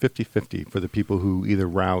it goes 50-50 for the people who either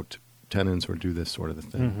route tenons or do this sort of a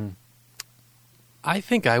thing. Mm-hmm. I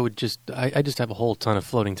think I would I just have a whole ton of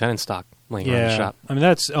floating tenon stock laying around the shop. I mean,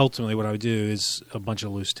 that's ultimately what I would do is a bunch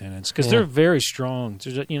of loose tenons because Yeah. they're very strong.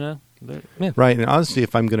 They're, Right, and honestly,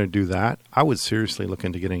 if I'm going to do that, I would seriously look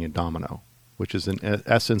into getting a domino, which is in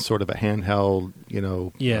essence sort of a handheld,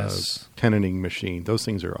 Yes. tenoning machine. Those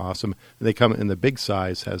things are awesome. They come in the big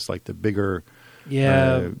size, has like the bigger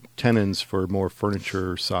tenons for more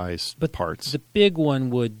furniture size parts. The big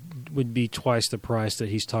one would be twice the price that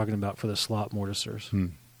he's talking about for the slot mortisers.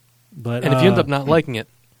 But And if you end up not liking it,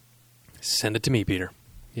 send it to me, Peter.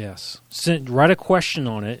 yes, write a question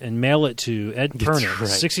on it and mail it to Ed That's Pernod, right.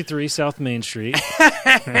 63 South Main Street.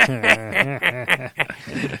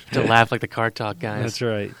 To laugh like the car talk guys. That's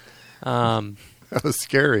right. That was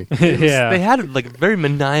scary. Yeah. They had like very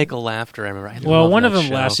maniacal laughter. I remember. I Well, love one that of them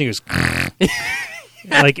show. laughs and he goes,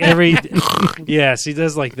 like every, yes, he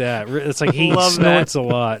does like that. It's like he Love snorts a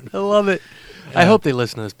lot. I love it. I hope they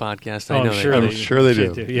listen to this podcast. I Oh, know sure they I'm do. sure they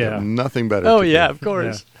Shit, do. dude, yeah. They have nothing better. Oh to yeah, do. of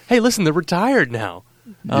course. Hey, listen, they're retired now.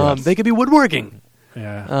 Yes. They could be woodworking.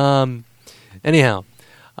 Yeah. Anyhow,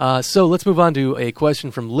 so let's move on to a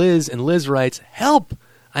question from Liz, and Liz writes, "Help!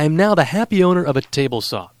 I am now the happy owner of a table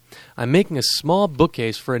saw. I'm making a small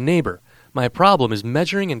bookcase for a neighbor. My problem is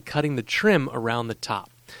measuring and cutting the trim around the top.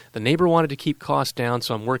 The neighbor wanted to keep costs down,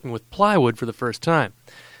 so I'm working with plywood for the first time.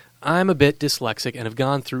 I'm a bit dyslexic and have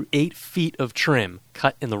gone through 8 feet of trim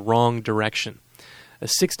cut in the wrong direction. A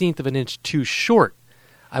 1/16 of an inch too short.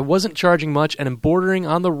 I wasn't charging much and am bordering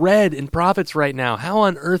on the red in profits right now. How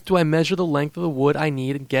on earth do I measure the length of the wood I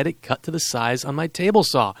need and get it cut to the size on my table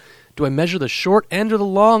saw? Do I measure the short end or the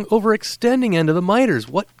long, overextending end of the miters?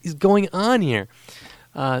 What is going on here?"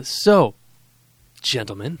 So,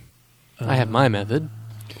 gentlemen, I have my method.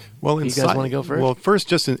 Well, You guys wanna go first? Well, first,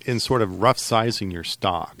 just in sort of rough sizing your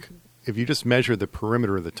stock, if you just measure the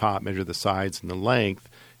perimeter of the top, measure the sides and the length,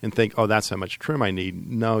 and think, oh, that's how much trim I need.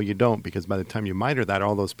 No, you don't, because by the time you miter that,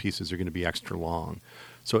 all those pieces are going to be extra long.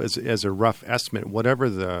 So as a rough estimate, whatever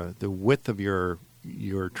the width of your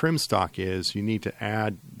trim stock is, you need to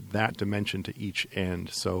add that dimension to each end.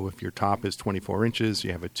 So if your top is 24 inches,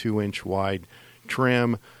 you have a 2-inch wide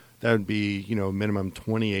trim. That would be, minimum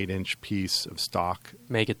 28-inch piece of stock.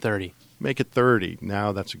 Make it 30. Make it 30.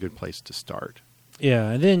 Now that's a good place to start. Yeah,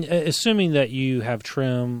 and then assuming that you have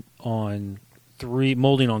trim on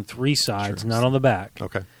molding on 3 sides, Sure. not on the back,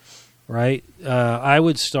 Okay. right? I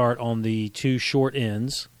would start on the 2 short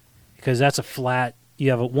ends because that's a flat. You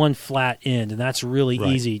have one flat end, and that's really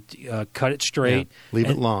Right. easy. Cut it straight. Yeah. Leave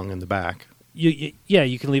and it long in the back. You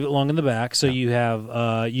can leave it long in the back. So you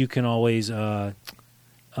have you can always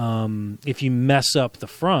if you mess up the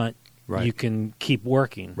front, Right. you can keep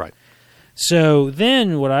working. Right. So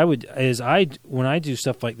then what I would is when I do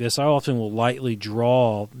stuff like this, I often will lightly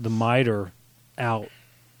draw the miter out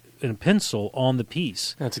in a pencil on the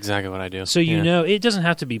piece. That's exactly what I do. So you know it doesn't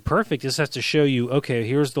have to be perfect. It just has to show you, okay,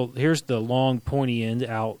 here's the long pointy end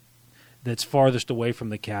out that's farthest away from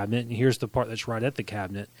the cabinet, and here's the part that's right at the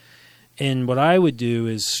cabinet. And what I would do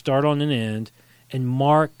is start on an end and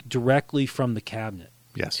mark directly from the cabinet.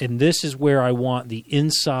 Yes. And this is where I want the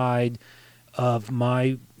inside of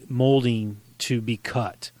my molding to be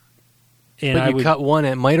cut. And But I you would cut one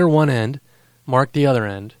end, miter one end, mark the other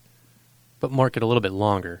end, but mark it a little bit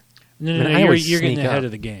longer. no, I mean, I you're always getting sneak ahead up.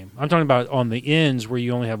 of the game. I'm talking about on the ends where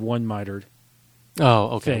you only have one mitered.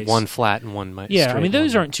 Oh, okay. Face. One flat and one miter. Yeah, I mean,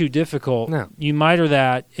 those aren't too difficult. No. You miter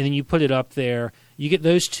that, and then you put it up there. You get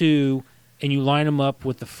those two, and you line them up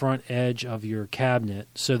with the front edge of your cabinet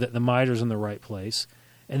so that the miter's in the right place,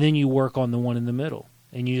 and then you work on the one in the middle.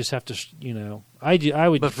 And you just have to, I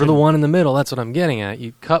would. But for the one in the middle, that's what I'm getting at.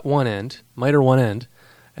 You cut one end, miter one end,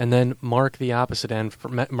 and then mark the opposite end.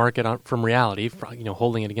 Mark it from reality,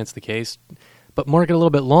 holding it against the case, but mark it a little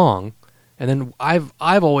bit long. And then I've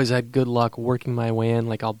always had good luck working my way in.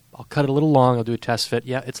 Like I'll cut it a little long. I'll do a test fit.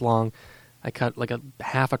 Yeah, it's long. I cut like a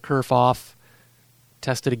half a kerf off.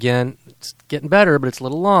 Test it again. It's getting better, but it's a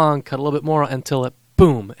little long. Cut a little bit more until it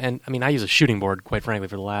boom. And I mean, I use a shooting board, quite frankly,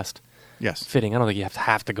 for the last. Yes. Fitting. I don't think you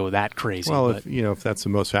have to go that crazy. Well, if that's the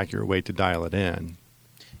most accurate way to dial it in.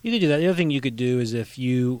 You could do that. The other thing you could do is if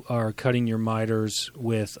you are cutting your miters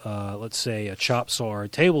with, let's say, a chop saw or a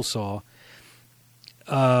table saw,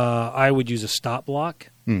 I would use a stop block.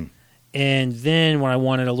 And then when I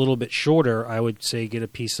want it a little bit shorter, I would say get a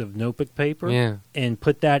piece of notebook paper and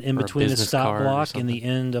put that in between the stop block and the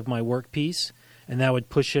end of my workpiece. And that would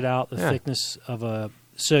push it out the thickness of a...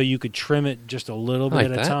 So you could trim it just a little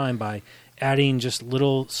bit at a time by adding just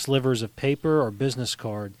little slivers of paper or business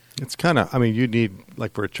card. It's kind of, you need,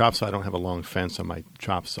 like for a chop saw, I don't have a long fence on my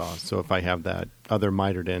chop saw. So if I have that other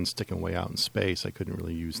mitered end sticking way out in space, I couldn't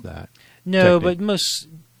really use that. No, technique.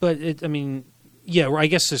 I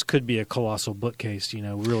guess this could be a colossal bookcase,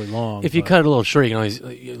 really long. If you cut it a little short, you can always,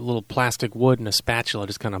 a little plastic wood and a spatula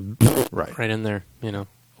just kind of right in there,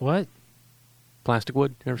 What? Plastic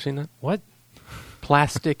wood? You ever seen that? What?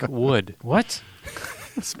 Plastic wood. What?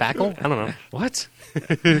 Spackle? I don't know. What?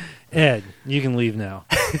 Ed, you can leave now.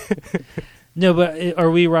 No, but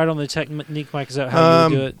are we right on the technique, Mike? Is that how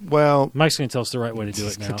you would do it? Well, Mike's going to tell us the right way to do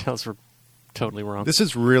it now. Tell us we're totally wrong. This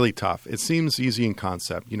is really tough. It seems easy in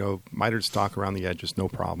concept. Mitered stock around the edges, no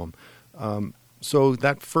problem. So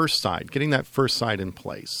that first side, getting that first side in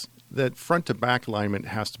place, that front to back alignment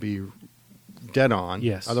has to be dead on.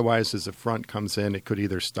 Yes. Otherwise, as the front comes in, it could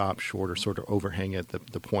either stop short or sort of overhang at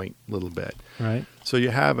the point a little bit. Right. So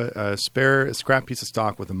you have a scrap piece of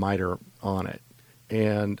stock with a miter on it.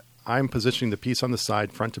 And I'm positioning the piece on the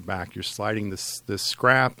side, front to back. You're sliding this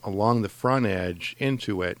scrap along the front edge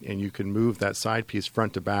into it, and you can move that side piece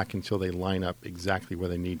front to back until they line up exactly where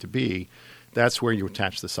they need to be. That's where you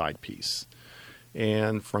attach the side piece.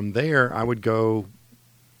 And from there, I would go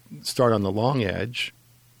start on the long edge,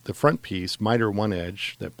 the front piece, miter one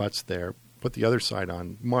edge that butts there, put the other side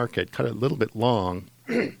on, mark it, cut it a little bit long,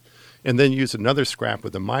 and then use another scrap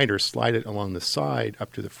with a miter, slide it along the side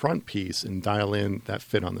up to the front piece and dial in that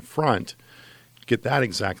fit on the front. Get that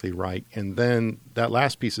exactly right. And then that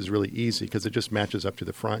last piece is really easy because it just matches up to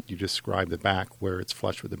the front. You just scribe the back where it's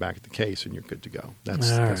flush with the back of the case and you're good to go. That's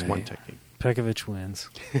one technique. Pekovich wins.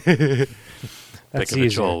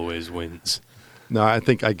 Pekovich always wins. No, I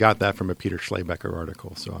think I got that from a Peter Schlebecker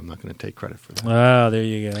article, so I'm not going to take credit for that. Oh, there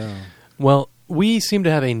you go. Well, we seem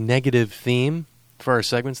to have a negative theme for our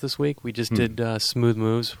segments this week. We just did Smooth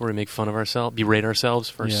Moves, where we make fun of ourselves, berate ourselves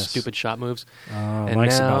for stupid shop moves. Oh, and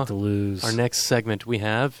Mike's now, about to lose. Our next segment we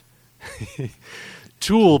have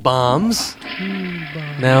Tool Bombs.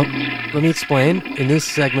 Now, let me explain. In this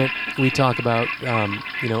segment, we talk about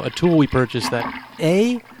a tool we purchased that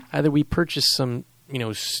either we purchased some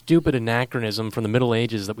stupid anachronism from the Middle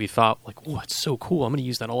Ages that we thought, like, oh, it's so cool, I'm going to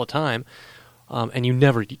use that all the time, and you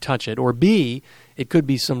never touch it. Or B, it could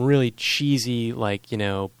be some really cheesy, like,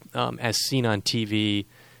 as seen on TV,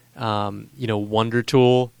 wonder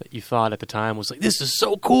tool that you thought at the time was like, this is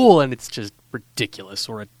so cool, and it's just ridiculous,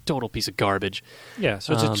 or a total piece of garbage. Yeah,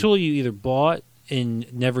 so it's a tool you either bought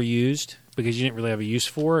and never used because you didn't really have a use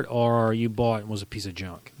for it, or you bought and was a piece of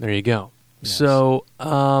junk. There you go. Yes. So,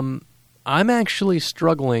 I'm actually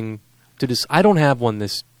struggling to I don't have one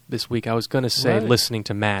this week. I was going to say listening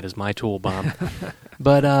to Matt is my tool bomb.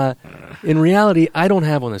 But in reality, I don't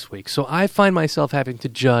have one this week. So I find myself having to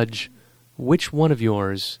judge which one of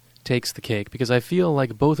yours takes the cake because I feel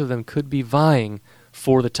like both of them could be vying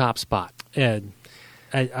for the top spot. Ed,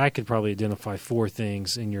 I could probably identify 4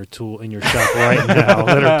 things in your shop right now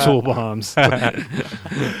that are tool bombs. Go ahead,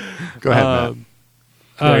 Matt.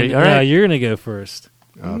 All right. You're going to go first.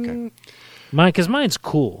 Okay. Because mine's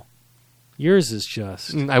cool. Yours is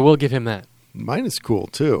just... I will give him that. Mine is cool,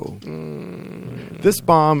 too. This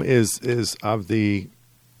bomb is of the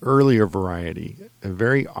earlier variety. A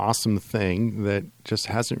very awesome thing that just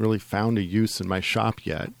hasn't really found a use in my shop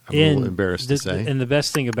yet. I'm a little embarrassed to say. And the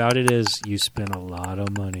best thing about it is you spent a lot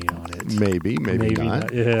of money on it. Maybe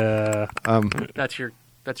not. Yeah. That's your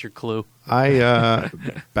clue.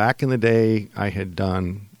 Back in the day, I had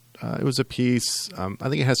done... it was a piece, I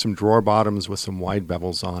think it had some drawer bottoms with some wide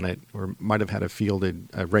bevels on it, or might have had a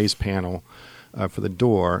raised panel. for the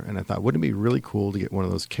door, and I thought, wouldn't it be really cool to get one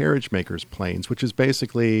of those carriage makers planes, which is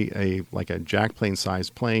basically like a jack plane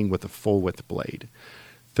sized plane with a full width blade.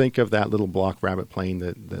 Think of that little block rabbit plane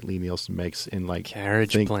that Lie-Nielsen makes in like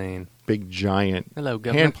carriage plane, big giant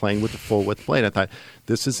hand plane with a full width blade. I thought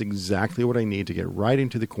this is exactly what I need to get right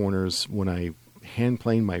into the corners when I hand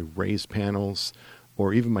plane my raised panels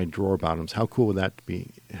or even my drawer bottoms. How cool would that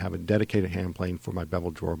be? Have a dedicated hand plane for my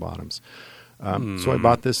beveled drawer bottoms. So I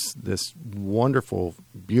bought this wonderful,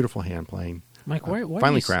 beautiful hand plane. Mike, why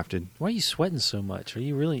finally crafted. Why are you sweating so much?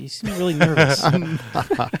 You seem really nervous.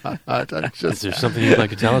 Is there something you'd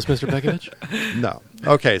like to tell us, Mr. Pekovich? No.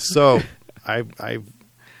 Okay, so I've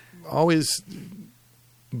always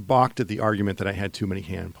balked at the argument that I had too many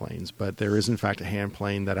hand planes, but there is in fact a hand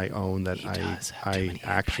plane that I own that I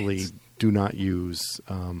actually do not use.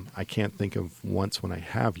 I can't think of once when I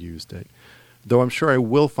have used it, though I'm sure I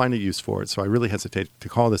will find a use for it, so I really hesitate to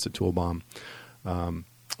call this a tool bomb.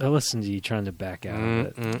 I listened to you trying to back out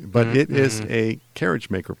of it. But it is a carriage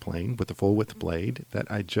maker plane with a full width blade that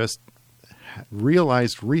I just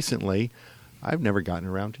realized recently I've never gotten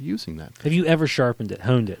around to using that. Have you ever sharpened it,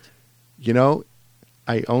 honed it? You know,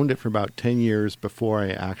 I owned it for about 10 years before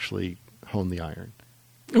I actually honed the iron.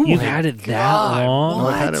 You've had it that long? No,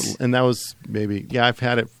 I've had it, and that was I've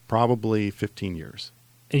had it probably 15 years.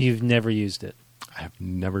 And you've never used it? I have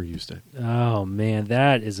never used it. Oh, man,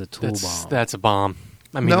 that is a tool bomb. That's a bomb.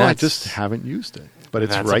 I mean, I just haven't used it, but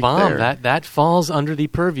it's right a bomb. there. That falls under the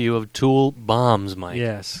purview of tool bombs, Mike.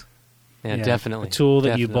 Yes. Yeah, definitely. A tool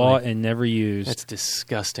that you bought and never used. That's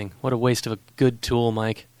disgusting. What a waste of a good tool,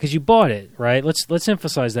 Mike. Because you bought it, right? Let's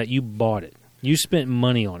emphasize that you bought it. You spent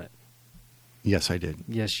money on it. Yes, I did.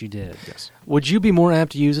 Yes, you did. Yes. Would you be more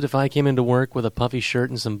apt to use it if I came into work with a puffy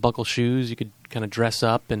shirt and some buckle shoes? You could kind of dress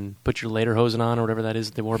up and put your lederhosen on or whatever that is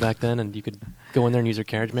that they wore back then, and you could go in there and use your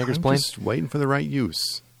carriage maker's plane? I'm just waiting for the right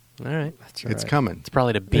use. All right. That's right. It's coming. It's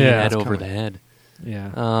probably to beam head over the head.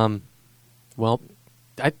 Yeah. Well,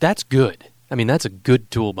 that's good. I mean, that's a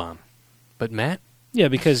good tool bomb. But Matt? Yeah,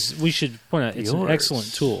 because we should point out it's an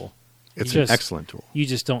excellent tool. It's an excellent tool. You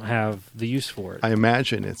just don't have the use for it. I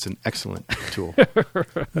imagine it's an excellent tool.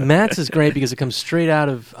 Matt's is great because it comes straight out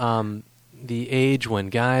of the age when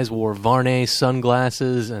guys wore Varney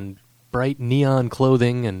sunglasses and bright neon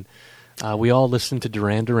clothing, and we all listened to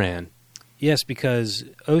Duran Duran. Yes, because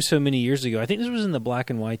so many years ago, I think this was in the black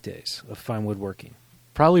and white days of fine woodworking.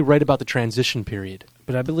 Probably right about the transition period.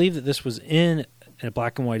 But I believe that this was in a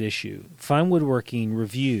black and white issue. Fine Woodworking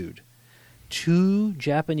reviewed 2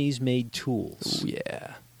 Japanese-made tools. Ooh,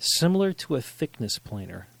 yeah. Similar to a thickness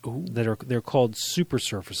planer. They're called super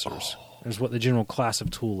surfacers. Is what the general class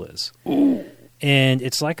of tool is. Ooh. And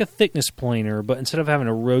it's like a thickness planer, but instead of having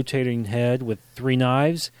a rotating head with 3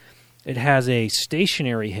 knives, it has a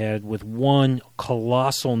stationary head with one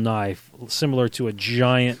colossal knife, similar to a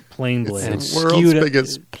giant plane blade. It's the world's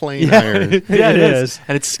biggest plane iron. Yeah, it is.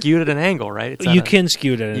 And it's skewed at an angle, right? You can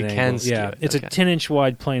skew it at an angle. You can skew it. It's a 10-inch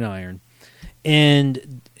wide plane iron.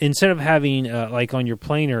 And instead of having, like on your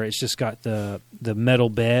planer, it's just got the metal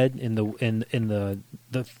bed and the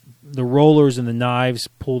rollers and the knives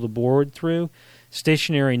pull the board through,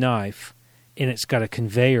 stationary knife. And it's got a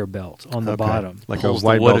conveyor belt on the bottom. Like a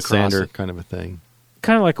wide belt sander kind of a thing.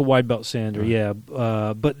 Kind of like a wide belt sander, yeah.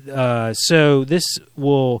 So this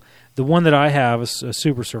will... The one that I have is a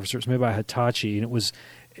super surfacer. It's made by Hitachi. And it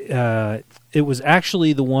was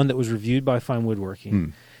actually the one that was reviewed by Fine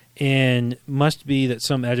Woodworking. And must be that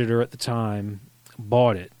some editor at the time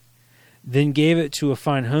bought it. Then gave it to a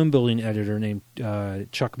fine home building editor named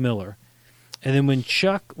Chuck Miller. And then when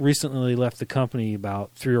Chuck recently left the company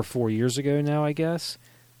about 3 or 4 years ago now, I guess,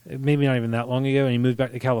 maybe not even that long ago, and he moved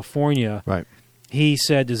back to California, right? He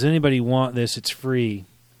said, "Does anybody want this? It's free."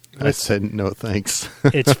 I said, "No, thanks."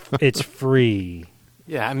 It's free.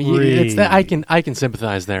 Yeah, I mean, it's that I can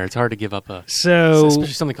sympathize there. It's hard to give up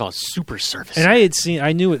especially something called a super surface. And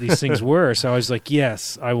I knew what these things were, so I was like,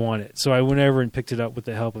 "Yes, I want it." So I went over and picked it up with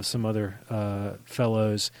the help of some other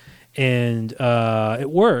fellows. And it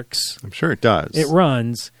works. I'm sure it does. It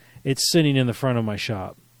runs. It's sitting in the front of my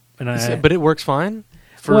shop, but it works fine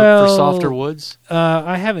for softer woods.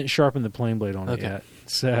 I haven't sharpened the plane blade on it yet,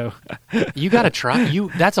 so you got to try.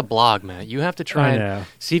 That's a blog, Matt. You have to try I and know.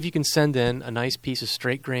 see if you can send in a nice piece of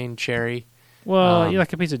straight grain cherry Well,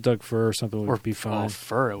 like a piece of duck fur or something would be fine. Or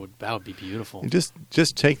fur, that would be beautiful.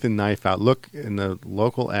 Just take the knife out. Look in the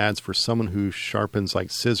local ads for someone who sharpens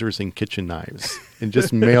like scissors and kitchen knives, and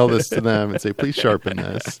just mail this to them and say, "Please sharpen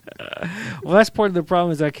this." Well, that's part of the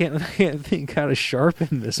problem is I can't think how to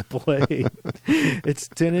sharpen this blade. It's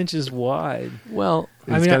 10 inches wide. Well,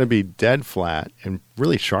 it's got to be dead flat and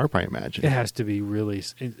really sharp, I imagine. It has to be really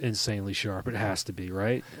insanely sharp. It has to be,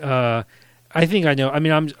 right? I think I know. I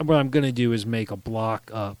mean, what I'm going to do is make a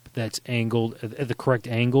block up that's angled at the correct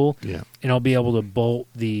angle, and I'll be able to bolt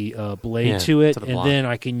the blade to it, and then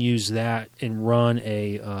I can use that and run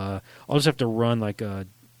I'll just have to run like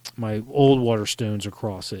my old water stones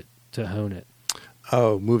across it to hone it.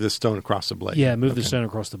 Oh, move the stone across the blade. Yeah, move the stone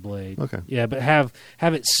across the blade. Okay. Yeah, but have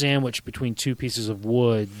it sandwiched between two pieces of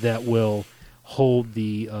wood that will hold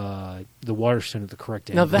the water stone at the correct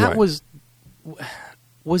angle. Now that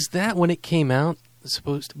was that when it came out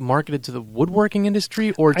supposed to marketed to the woodworking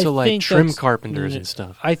industry or to like trim carpenters and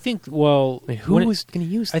stuff? I think. Well, who was going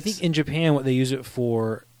to use this? I think in Japan what they use it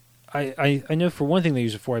for. I know for one thing they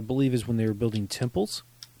use it for. I believe is when they were building temples,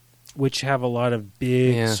 which have a lot of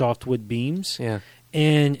big softwood beams. Yeah.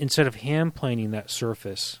 And instead of hand planing that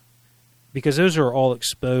surface, because those are all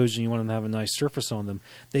exposed and you want them to have a nice surface on them,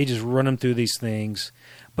 they just run them through these things.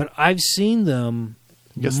 But I've seen them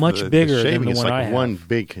much bigger than the one I have. It's like one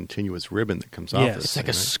big continuous ribbon that comes off. It's like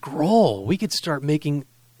a scroll. We could start making.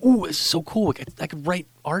 Ooh, it's so cool. I could write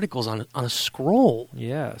articles on a scroll.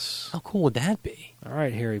 Yes. How cool would that be? All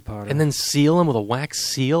right, Harry Potter. And then seal them with a wax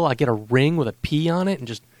seal. I get a ring with a P on it and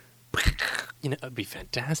just, it'd be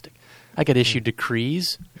fantastic. I could issue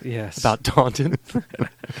decrees about Taunton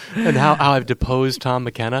and how I've deposed Tom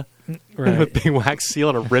McKenna with a big wax seal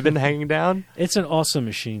and a ribbon hanging down. It's an awesome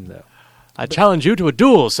machine, though. I challenge you to a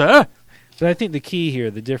duel, sir. But I think the key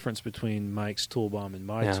here, the difference between Mike's tool bomb and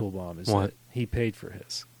my tool bomb is that he paid for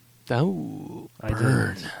his. Oh, I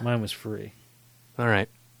didn't. Mine was free. All right.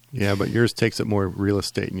 Yeah, but yours takes up more real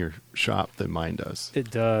estate in your shop than mine does.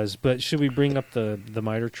 It does. But should we bring up the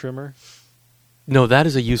miter trimmer? No, that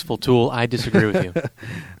is a useful tool. I disagree with you.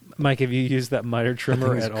 Mike, have you used that miter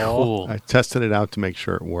trimmer at all? Cool. I tested it out to make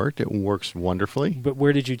sure it worked. It works wonderfully. But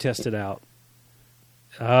where did you test it out?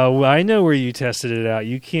 Well, I know where you tested it out.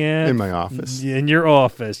 You can't. In my office. In your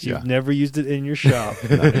office. You've never used it in your shop.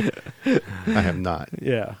 I have not.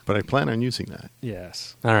 Yeah. But I plan on using that.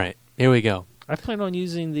 Yes. All right. Here we go. I plan on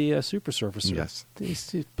using the Super Surfacer.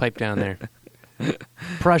 Yes. Pipe down there.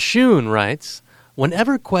 Prashun writes,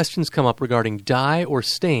 whenever questions come up regarding dye or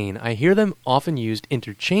stain, I hear them often used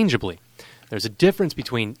interchangeably. There's a difference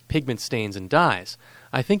between pigment stains and dyes.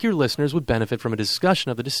 I think your listeners would benefit from a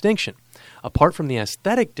discussion of the distinction. Apart from the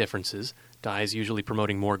aesthetic differences, dyes usually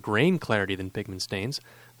promoting more grain clarity than pigment stains,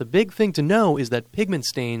 the big thing to know is that pigment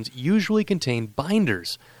stains usually contain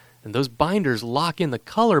binders, and those binders lock in the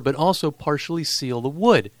color but also partially seal the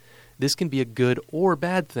wood. This can be a good or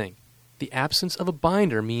bad thing. The absence of a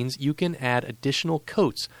binder means you can add additional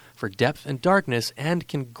coats for depth and darkness and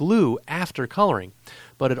can glue after coloring.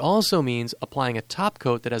 But it also means applying a top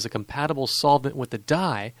coat that has a compatible solvent with the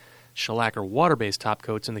dye, shellac or water-based top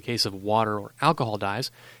coats in the case of water or alcohol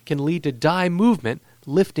dyes, can lead to dye movement,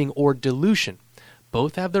 lifting, or dilution.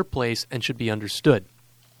 Both have their place and should be understood.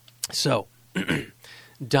 So,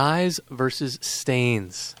 dyes versus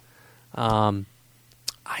stains. I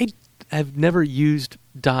have never used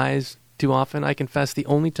dyes too often. I confess the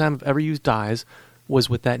only time I've ever used dyes was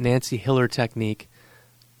with that Nancy Hiller technique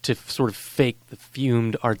to sort of fake the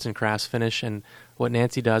fumed arts and crafts finish. And what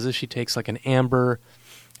Nancy does is she takes like an amber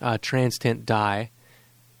trans-tint dye.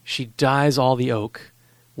 She dyes all the oak,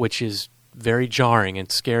 which is very jarring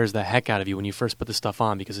and scares the heck out of you when you first put the stuff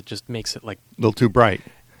on because it just makes it like a little too bright.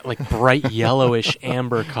 Like bright yellowish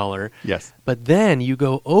amber color. Yes. But then you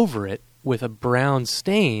go over it with a brown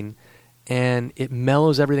stain and it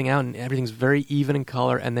mellows everything out and everything's very even in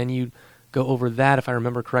color. And then you go over that, if I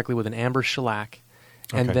remember correctly, with an amber shellac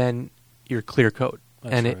and then your clear coat.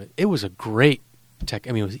 That's and right. it was a great tech.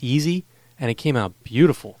 I mean, it was easy and it came out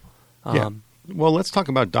beautiful. Well, let's talk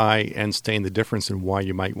about dye and stain, the difference in why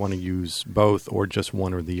you might want to use both or just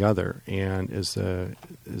one or the other. And as a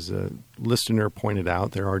listener pointed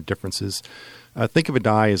out, there are differences. Think of a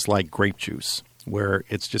dye as like grape juice, where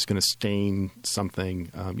it's just going to stain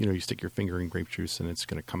something. You stick your finger in grape juice and it's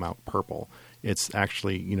going to come out purple. It's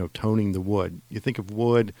actually, toning the wood. You think of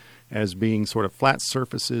wood as being sort of flat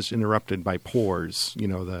surfaces interrupted by pores,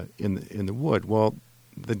 in the wood. Well,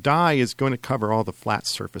 the dye is going to cover all the flat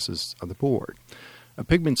surfaces of the board. A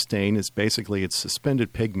pigment stain is basically it's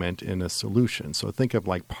suspended pigment in a solution. So think of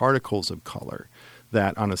like particles of color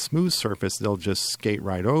that on a smooth surface, they'll just skate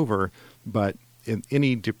right over. But in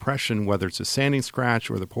any depression, whether it's a sanding scratch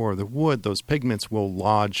or the pore of the wood, those pigments will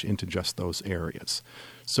lodge into just those areas.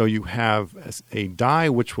 So you have a dye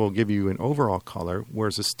which will give you an overall color,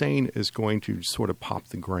 whereas a stain is going to sort of pop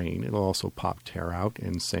the grain. It'll also pop tear out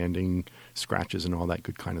and sanding scratches and all that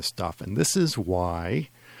good kind of stuff. And this is why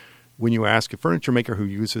when you ask a furniture maker who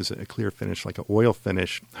uses a clear finish like an oil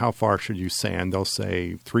finish, how far should you sand? They'll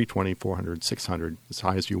say 320, 400, 600, as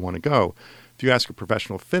high as you want to go. If you ask a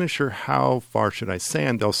professional finisher, how far should I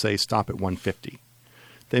sand? They'll say stop at 150.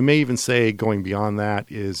 They may even say going beyond that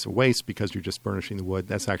is a waste because you're just burnishing the wood.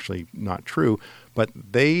 That's actually not true. But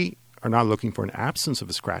they are not looking for an absence of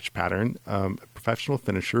a scratch pattern. A professional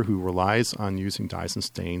finisher who relies on using dyes and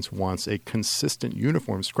stains wants a consistent,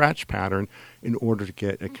 uniform scratch pattern in order to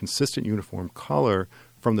get a consistent, uniform color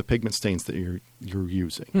from the pigment stains that you're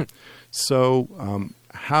using. So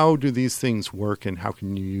how do these things work and how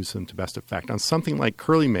can you use them to best effect? On something like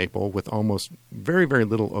curly maple with almost very, very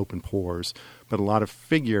little open pores, but a lot of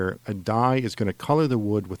figure, a dye is going to color the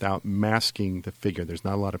wood without masking the figure. There's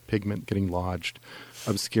not a lot of pigment getting lodged,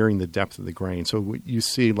 obscuring the depth of the grain. So you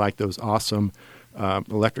see like those awesome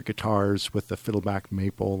electric guitars with the fiddleback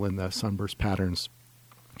maple and the sunburst patterns,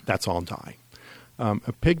 that's all dye.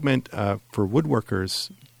 A pigment for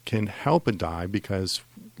woodworkers can help a dye because,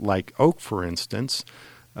 like oak, for instance,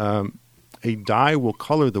 a dye will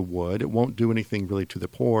color the wood. It won't do anything really to the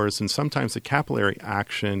pores, and sometimes the capillary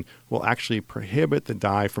action will actually prohibit the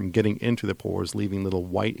dye from getting into the pores, leaving little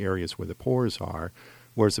white areas where the pores are,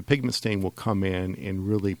 whereas a pigment stain will come in and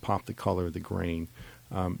really pop the color of the grain.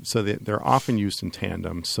 So they're often used in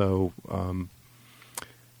tandem. So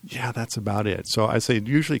yeah, that's about it. So I say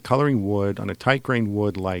usually coloring wood on a tight-grained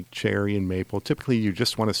wood like cherry and maple, typically you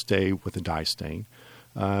just want to stay with a dye stain.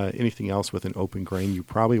 Anything else with an open grain, you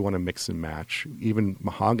probably want to mix and match. Even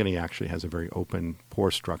mahogany actually has a very open pore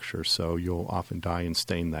structure, so you'll often dye and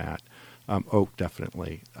stain that. Oak,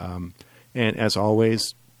 definitely. And as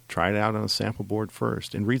always, try it out on a sample board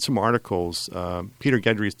first and read some articles. Peter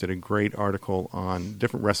Gedries did a great article on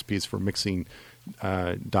different recipes for mixing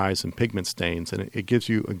dyes and pigment stains, and it gives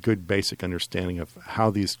you a good basic understanding of how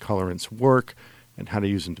these colorants work and how to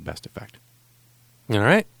use them to best effect. All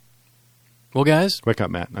right. Well, guys. Wake up,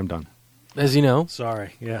 Matt. I'm done. As you know.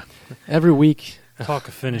 Sorry, yeah. Every week. Talk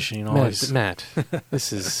of finishing always. Matt,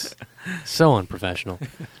 this is so unprofessional.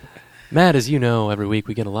 Matt, as you know, every week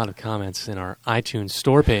we get a lot of comments in our iTunes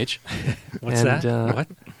store page. What's that? What?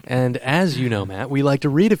 And as you know, Matt, we like to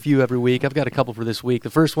read a few every week. I've got a couple for this week. The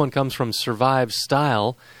first one comes from Survive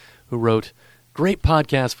Style, who wrote, "Great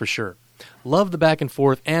podcast for sure. Love the back and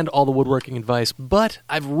forth and all the woodworking advice, but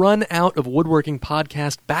I've run out of woodworking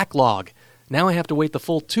podcast backlog. Now I have to wait the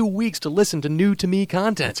full 2 weeks to listen to new to me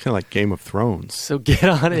content. It's kind of like Game of Thrones. So get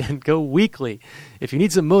on it and go weekly. If you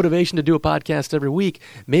need some motivation to do a podcast every week,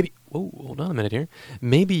 maybe... Oh, hold on a minute here.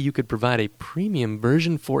 Maybe you could provide a premium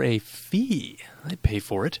version for a fee. I'd pay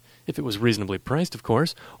for it, if it was reasonably priced, of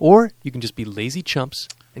course. Or you can just be lazy chumps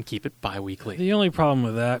and keep it bi-weekly." The only problem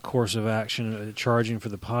with that course of action, charging for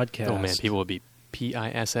the podcast... Oh, man, people would be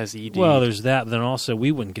PISSED. Well, there's that. Then also,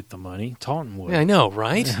 we wouldn't get the money. Taunton would. Yeah, I know,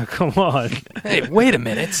 right? Come on. Hey, wait a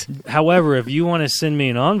minute. However, if you want to send me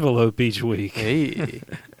an envelope each week... Hey.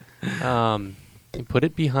 You put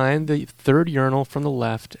it behind the third urinal from the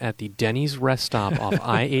left at the Denny's rest stop off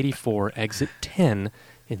I-84, exit 10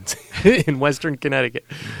 in Western Connecticut.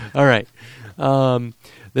 All right. The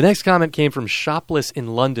next comment came from Shopless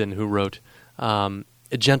in London, who wrote,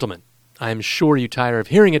 "Gentlemen, I am sure you tire of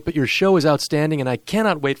hearing it, but your show is outstanding, and I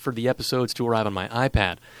cannot wait for the episodes to arrive on my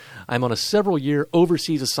iPad. I'm on a several-year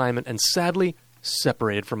overseas assignment and sadly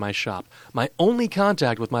separated from my shop. My only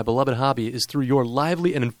contact with my beloved hobby is through your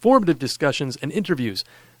lively and informative discussions and interviews.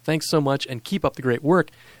 Thanks so much, and keep up the great work.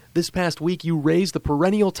 This past week, you raised the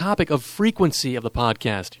perennial topic of frequency of the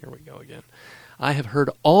podcast." Here we go again. "I have heard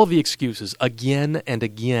all the excuses again and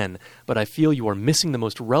again, but I feel you are missing the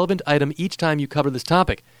most relevant item each time you cover this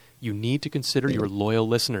topic. You need to consider your loyal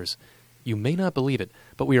listeners. You may not believe it,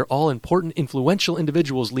 but we are all important, influential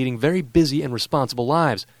individuals leading very busy and responsible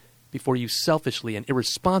lives. Before you selfishly and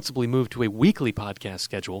irresponsibly move to a weekly podcast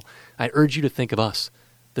schedule, I urge you to think of us,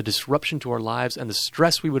 the disruption to our lives and the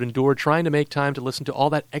stress we would endure trying to make time to listen to all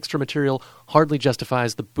that extra material hardly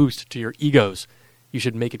justifies the boost to your egos. You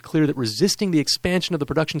should make it clear that resisting the expansion of the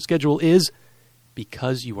production schedule is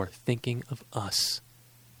because you are thinking of us.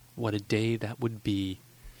 What a day that would be."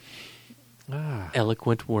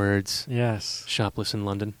 Eloquent words. Yes. Shopless in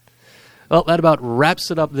London. Well, that about wraps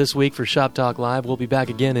it up this week for Shop Talk Live. We'll be back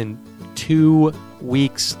again in 2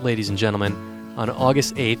 weeks, ladies and gentlemen, on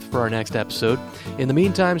August 8th for our next episode. In the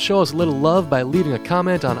meantime, show us a little love by leaving a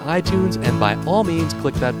comment on iTunes, and by all means,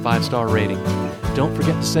 click that 5-star rating. Don't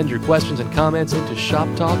forget to send your questions and comments into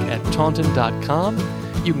shoptalk@taunton.com.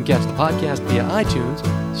 You can catch the podcast via iTunes,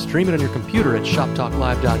 stream it on your computer at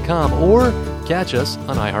shoptalklive.com, or catch us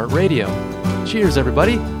on iHeartRadio. Cheers,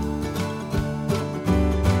 everybody.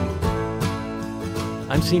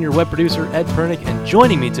 I'm Senior Web Producer Ed Pernick, and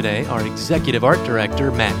joining me today are Executive Art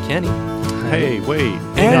Director Matt Kenney. Hey, wait.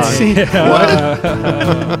 And what?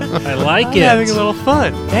 I like I'm it. having a little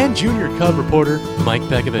fun. And Junior Cub reporter Mike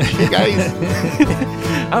Pekovich. Hey, guys.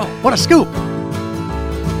 Oh, what a scoop!